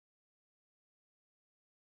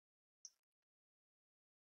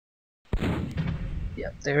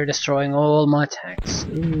 Yeah, they're destroying all my tanks.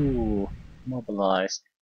 Ooh, mobilized.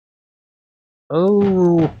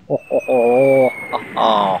 Oh, ho, ho, ho, ha,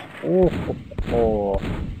 ha. Oh, ho, ho, ho.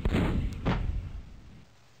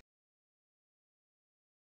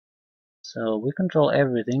 So we control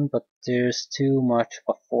everything, but there's too much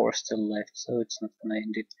of a force still left, so it's not gonna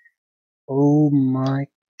end it. Oh my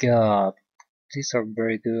god, these are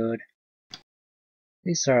very good.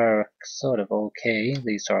 These are sort of okay,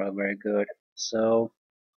 these are very good. So,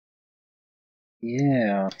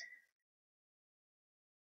 yeah.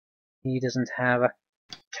 He doesn't have a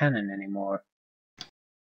cannon anymore.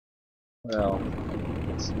 Well,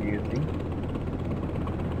 that's a new thing.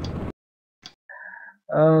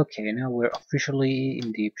 Okay, now we're officially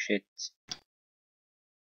in deep shit.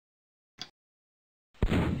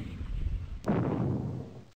 The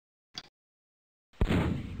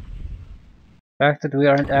fact that we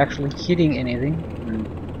aren't actually hitting anything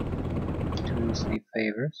doing us any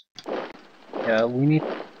favors. Yeah, we need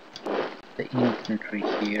the infantry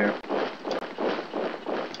here.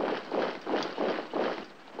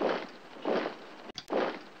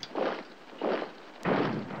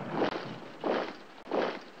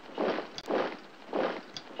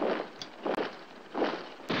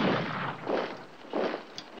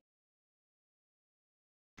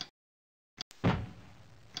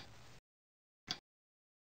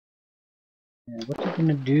 Yeah, what are you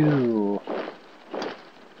gonna do?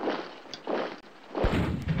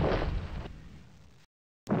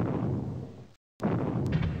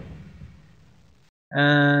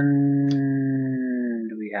 And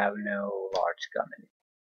we have no large gun anymore.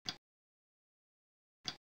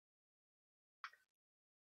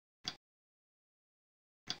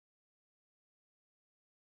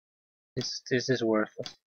 This is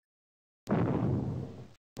worthless.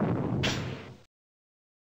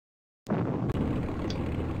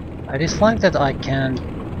 I dislike that I can't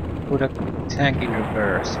put a tank in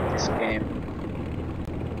reverse in this game.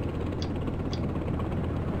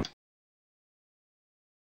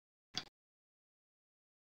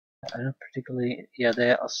 I don't particularly... yeah,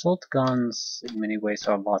 the assault guns in many ways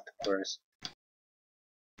are a lot worse.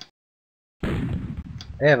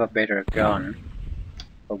 They have a better gun,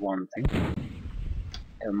 for one thing.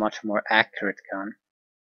 They have a much more accurate gun.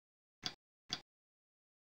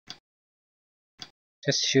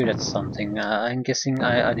 Just shoot at something. I'm guessing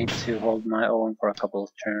I need to hold my own for a couple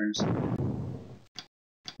of turns.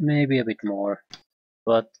 Maybe a bit more.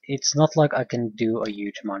 But it's not like I can do a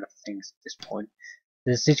huge amount of things at this point.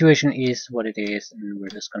 The situation is what it is, and we're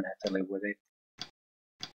just gonna have to live with it.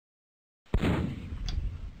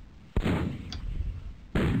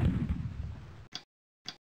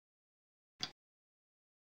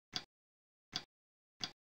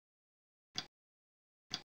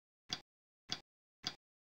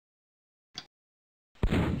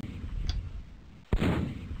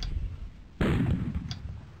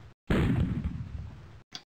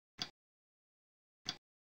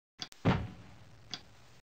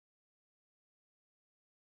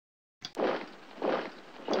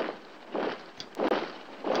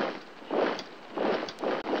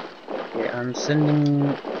 I'm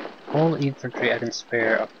sending all infantry I can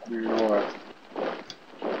spare up north.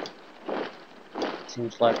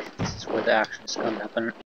 Seems like this is where the action is gonna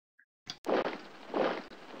happen.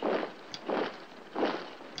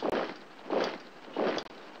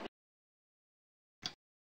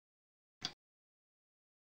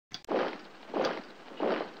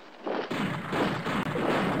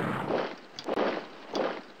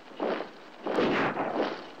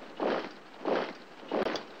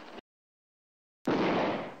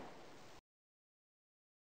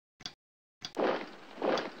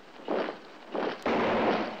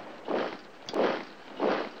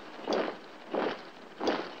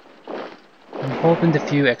 I'm hoping the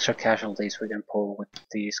few extra casualties we can pull with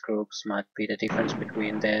these groups might be the difference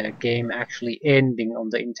between the game actually ending on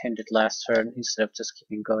the intended last turn instead of just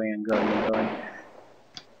keeping going and going and going.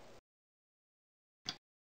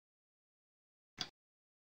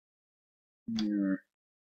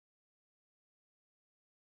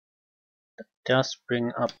 That does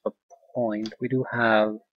bring up a point. We do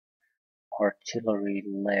have artillery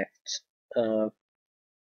left.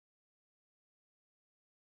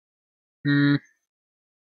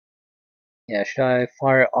 Yeah, should I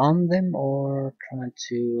fire on them or try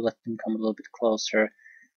to let them come a little bit closer?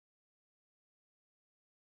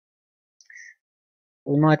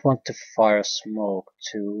 We might want to fire smoke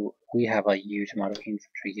too. We have a huge amount of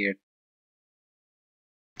infantry here.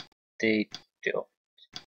 They do.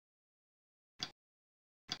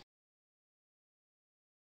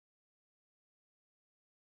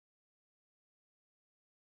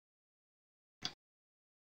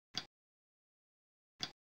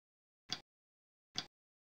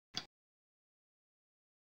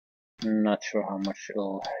 Not sure how much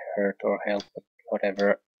it'll hurt or help, but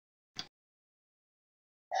whatever.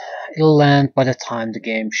 It'll land by the time the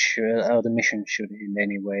game should, the mission should end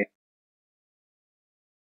anyway.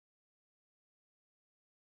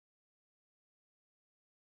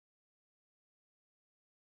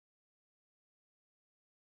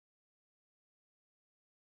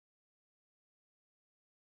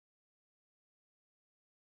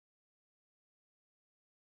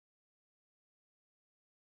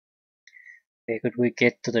 Okay, could we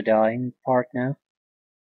get to the dying part now?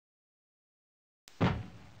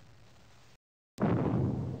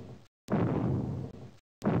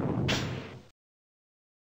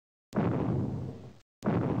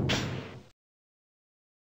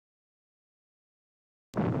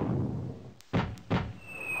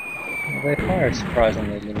 They fired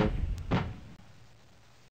surprisingly little.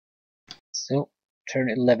 So, turn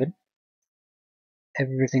 11.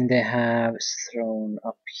 Everything they have is thrown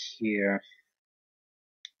up here.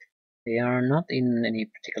 They are not in any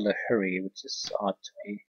particular hurry, which is odd to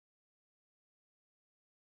me.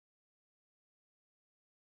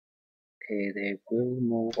 Okay, they will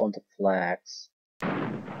move on the flags.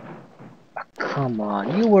 Oh, come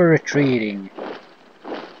on, you were retreating.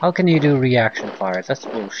 How can you do reaction fire? That's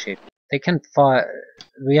bullshit. They can fire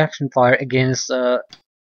reaction fire against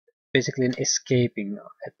basically an escaping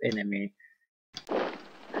enemy.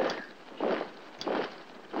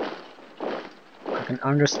 I can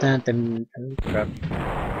understand them. Oh crap.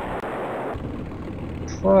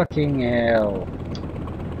 Fucking hell.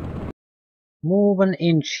 Move an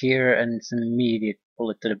inch here and it's an immediate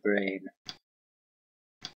bullet to the brain.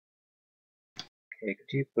 Okay,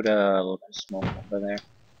 could you put a little bit of smoke over there?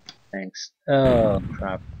 Thanks. Oh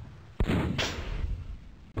crap.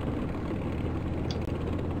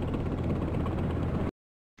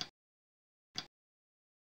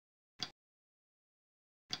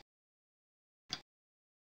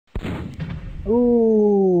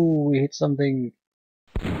 Ooh, we hit something.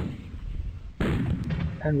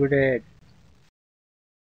 And we're dead.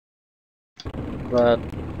 But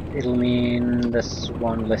it'll mean there's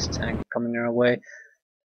one less tank coming our way.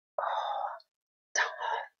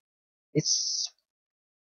 This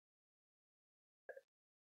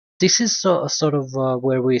is sort of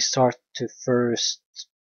where we start to first,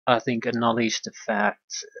 I think, acknowledge the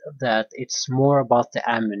fact that it's more about the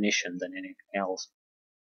ammunition than anything else.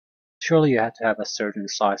 Surely you have to have a certain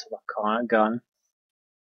size of a gun,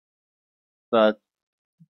 but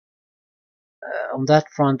on that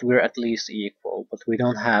front we're at least equal, but we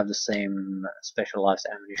don't have the same specialized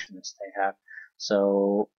ammunition as they have.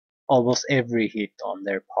 So almost every hit on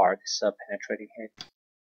their part is a penetrating hit.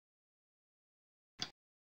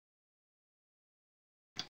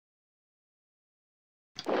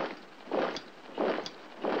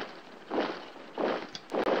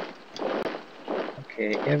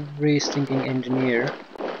 Okay, every stinking engineer,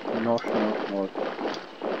 north, north, north.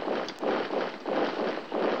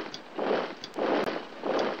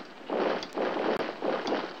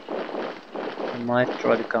 Might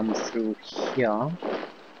try to come through here.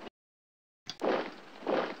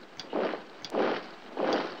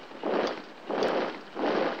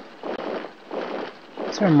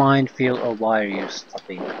 Is there a minefield or why are you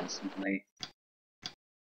stopping constantly? I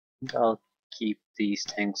think I'll keep these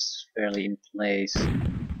tanks fairly in place.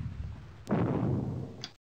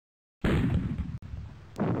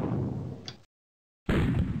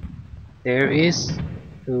 There is...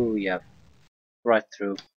 oh yeah, right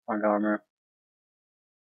through front armor.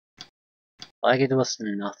 Like it was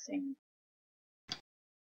nothing.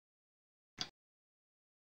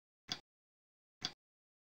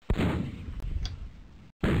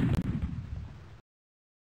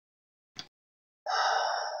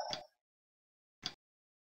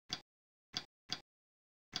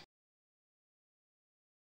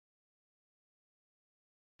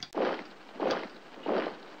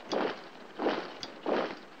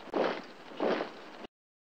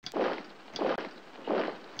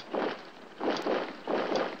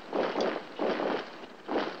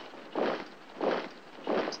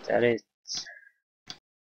 Is that it?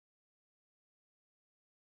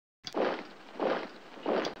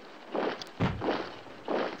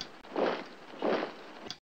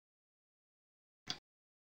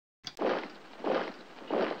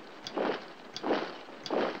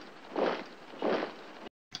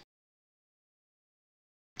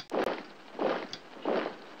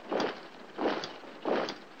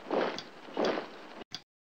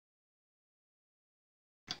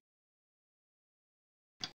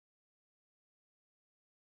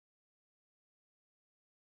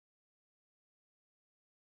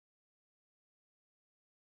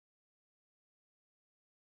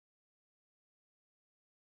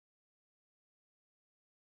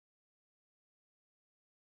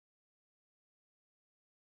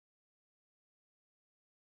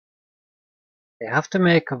 They have to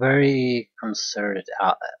make a very concerted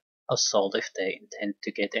assault if they intend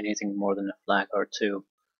to get anything more than a flag or two.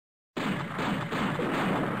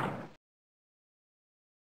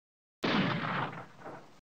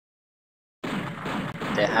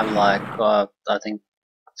 They have like, I think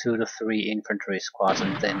 2 to 3 infantry squads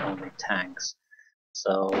and then only tanks.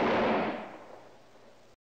 So,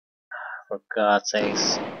 for God's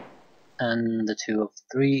sakes. And the 2 of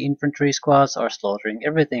 3 infantry squads are slaughtering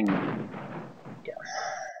everything. Yeah.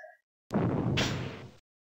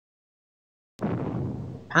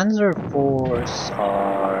 Panzer IVs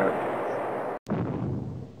are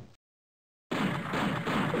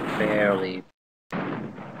fairly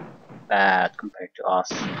bad compared to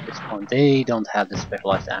us at this point. They don't have the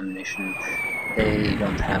specialized ammunition. They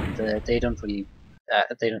don't have the. They don't really.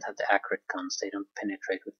 They don't have the accurate guns. They don't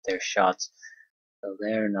penetrate with their shots, so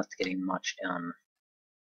they're not getting much done.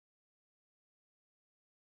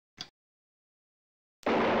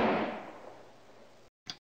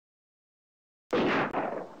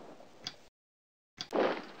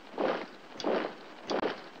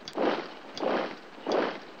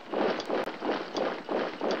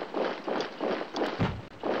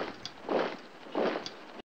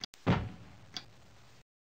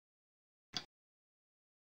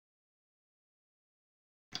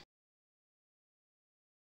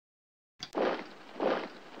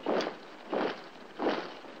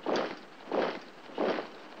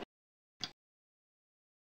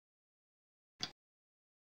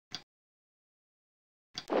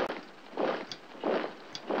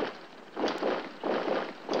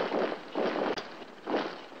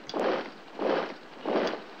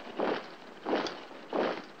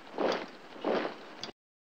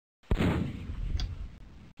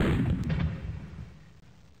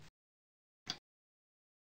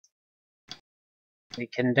 We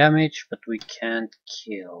can damage, but we can't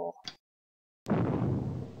kill.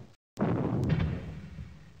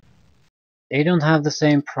 They don't have the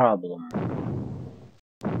same problem.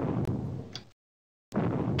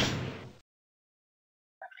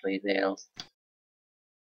 Actually,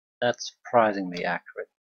 that's surprisingly accurate.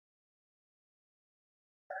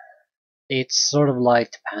 It's sort of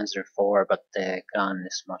like the Panzer IV, but the gun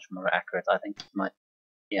is much more accurate. I think it might,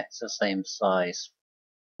 yeah, it's the same size,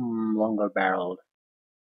 longer barreled.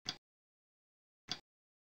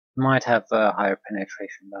 Might have a higher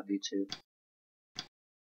penetration value too,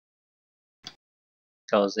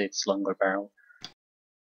 because it's longer barrel.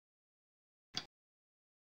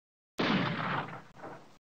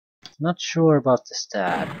 Not sure about the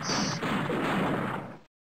stats.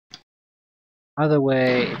 Either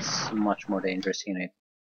way, it's a much more dangerous unit.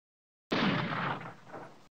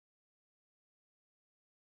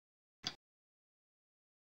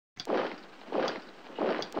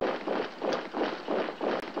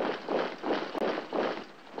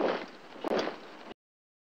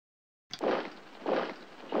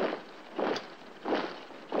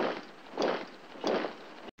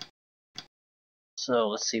 So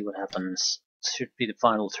let's see what happens. Should be the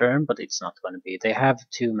final turn, but it's not going to be. They have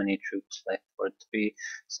too many troops left for it to be.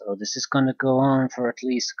 So this is going to go on for at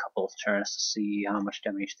least a couple of turns to see how much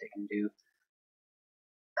damage they can do.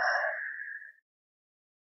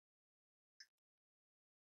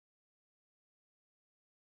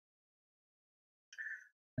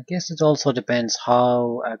 I guess it also depends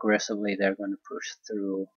how aggressively they're going to push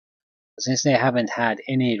through. Since they haven't had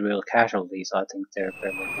any real casualties, I think they're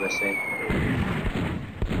fairly aggressive.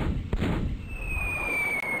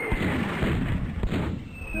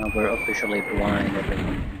 Now we're officially blind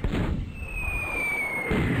everything.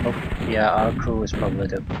 Oh, yeah, our crew is probably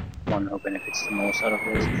the one who benefits the most out of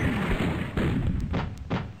this.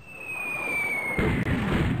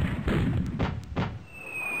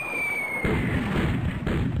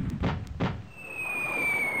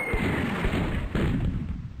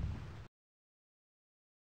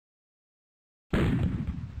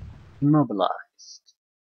 Immobilized.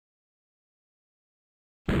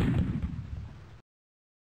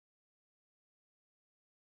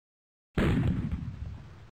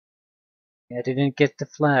 You didn't get the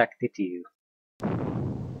flag, did you?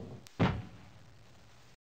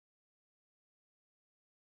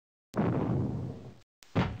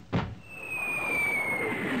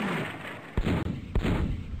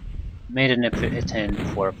 Made an attempt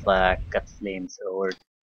for a flag, got flamethrowered.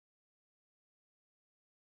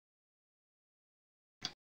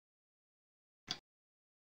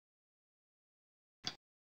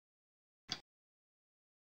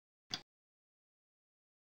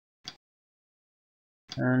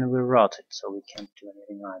 And we're rotted, so we can't do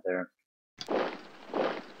anything either.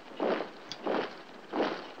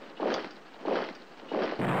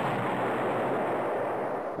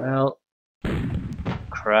 Well,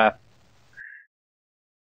 crap.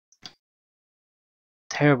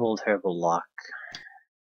 Terrible, terrible luck.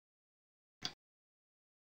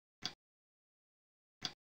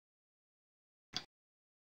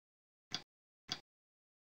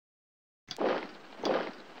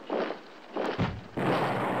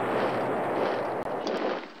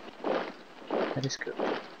 That is good.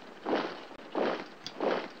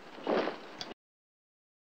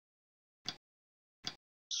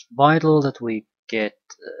 It's vital that we get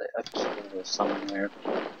a kill somewhere.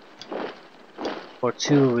 For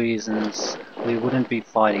two reasons. We wouldn't be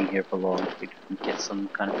fighting here for long if we didn't get some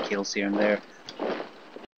kind of kills here and there.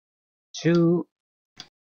 Two,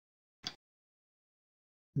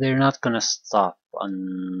 they're not gonna stop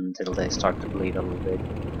until they start to bleed a little bit.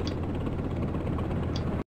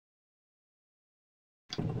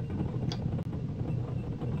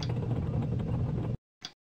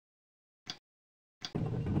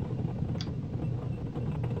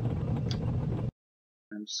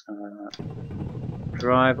 I'm just gonna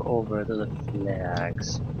drive over to the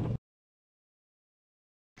flags.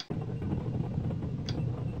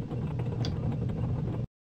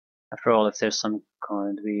 After all, if there's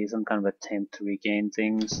going to be some kind of attempt to regain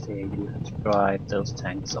things, they do have to drive those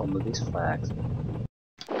tanks onto these flags.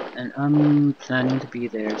 And I'm planning to be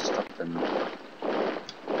there to stop them.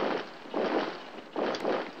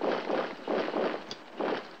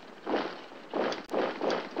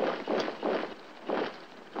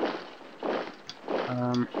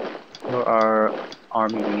 For our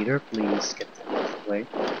army leader, please get them out of the way.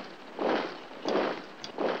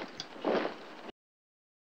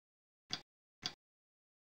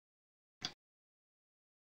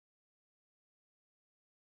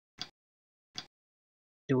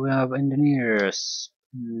 Do we have engineers?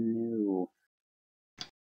 No.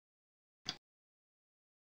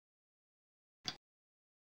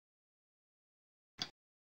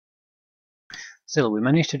 Still, we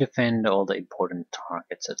managed to defend all the important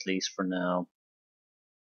targets, at least for now.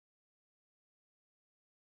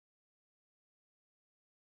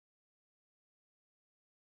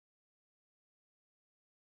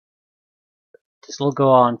 This will go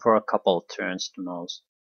on for a couple of turns the most.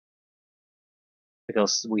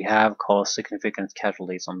 Because we have caused significant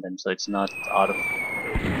casualties on them, so it's not out of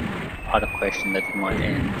question that it might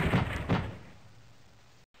end.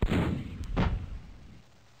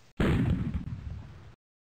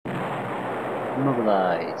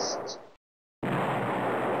 Mobilized.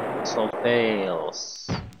 Assault fails.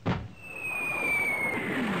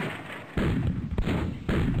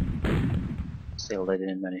 Still, they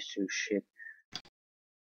didn't manage to shit.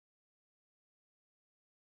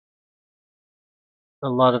 A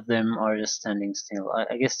lot of them are just standing still.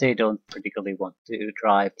 I guess they don't particularly want to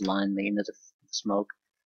drive blindly into the smoke.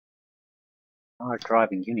 There are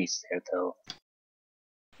driving units there, though.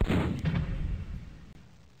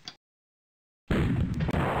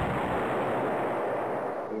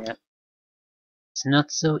 Yeah. It's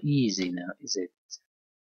not so easy now, is it?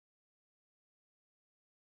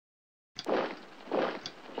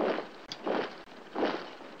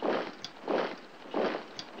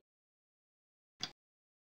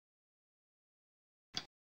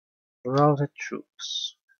 Routed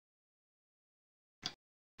troops.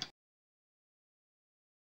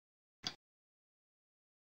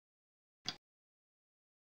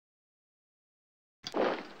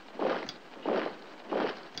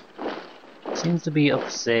 Seems to be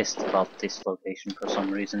obsessed about this location for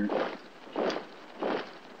some reason.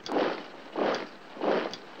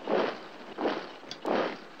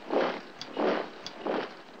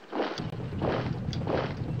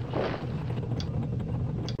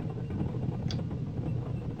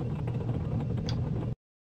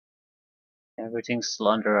 Everything's still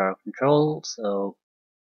under our control, so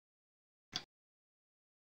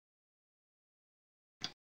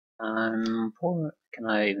can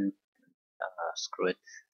I even screw it?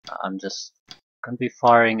 I'm just gonna be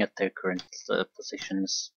firing at their current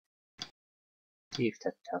positions. See if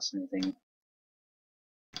that does anything.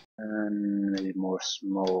 And maybe more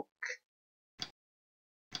smoke.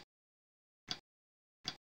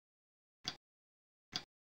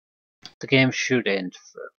 The game should end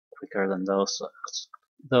quicker than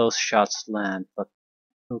those shots land, but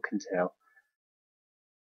who can tell?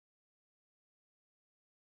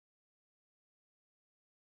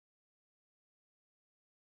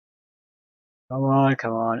 Come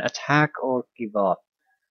on, attack or give up.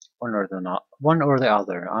 One or the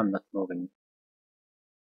other. I'm not moving.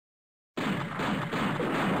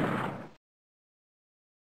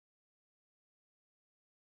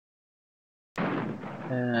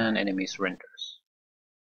 And enemy surrenders.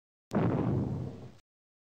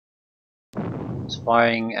 It's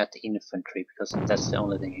firing at the infantry because that's the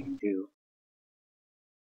only thing you can do.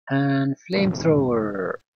 And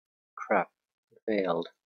flamethrower. Crap, failed.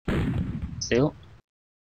 Still,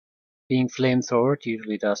 being flamethrower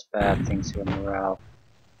usually does bad things to your morale.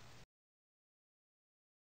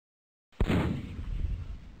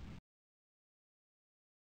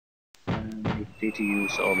 And it did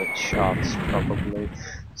use all its shots probably,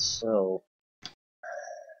 so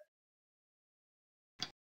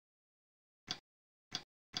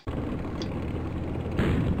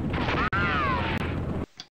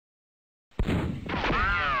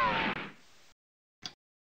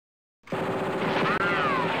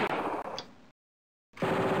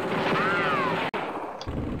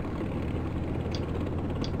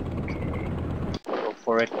go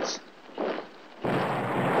for it.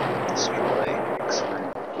 Destroy.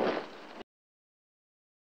 Excellent.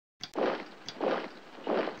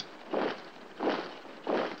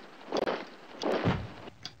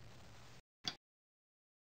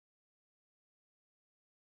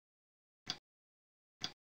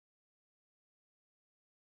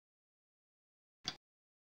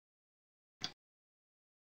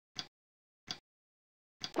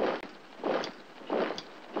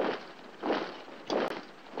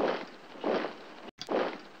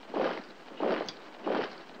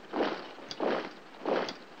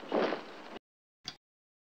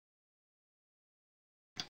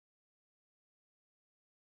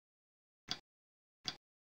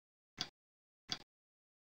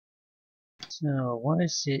 So what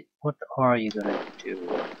is it? What are you gonna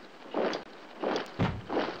do?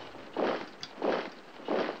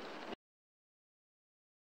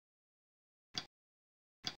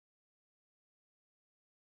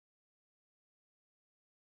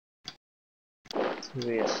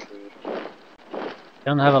 Seriously,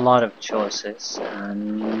 don't have a lot of choices,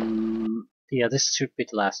 and yeah, this should be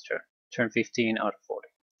the last turn. Turn 15 out of 40.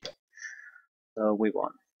 So we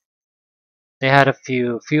won. They had a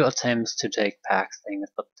few attempts to take pack things,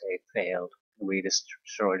 but they failed. We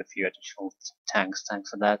destroyed a few additional tanks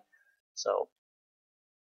and that. So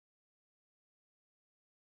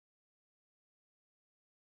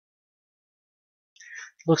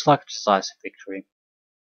looks like a decisive victory.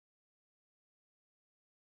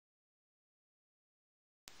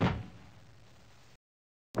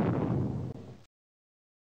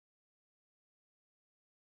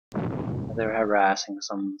 They're harassing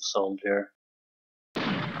some soldier.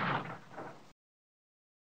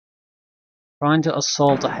 Trying to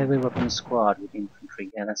assault a heavy weapon squad with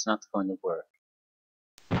infantry. Yeah, that's not going to work.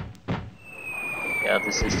 Yeah,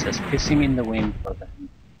 this is just pissing in the wind for them.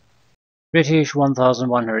 British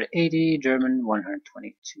 1180, German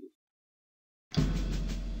 122.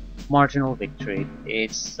 Marginal victory.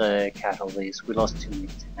 It's casualties. We lost too many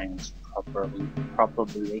tanks,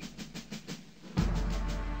 probably.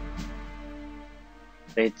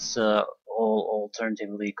 It's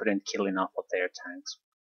alternatively couldn't kill enough of their tanks.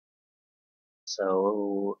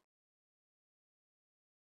 So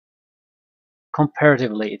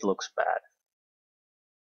comparatively it looks bad.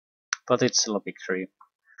 But it's still a victory.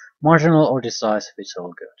 Marginal or decisive, it's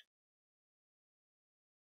all good.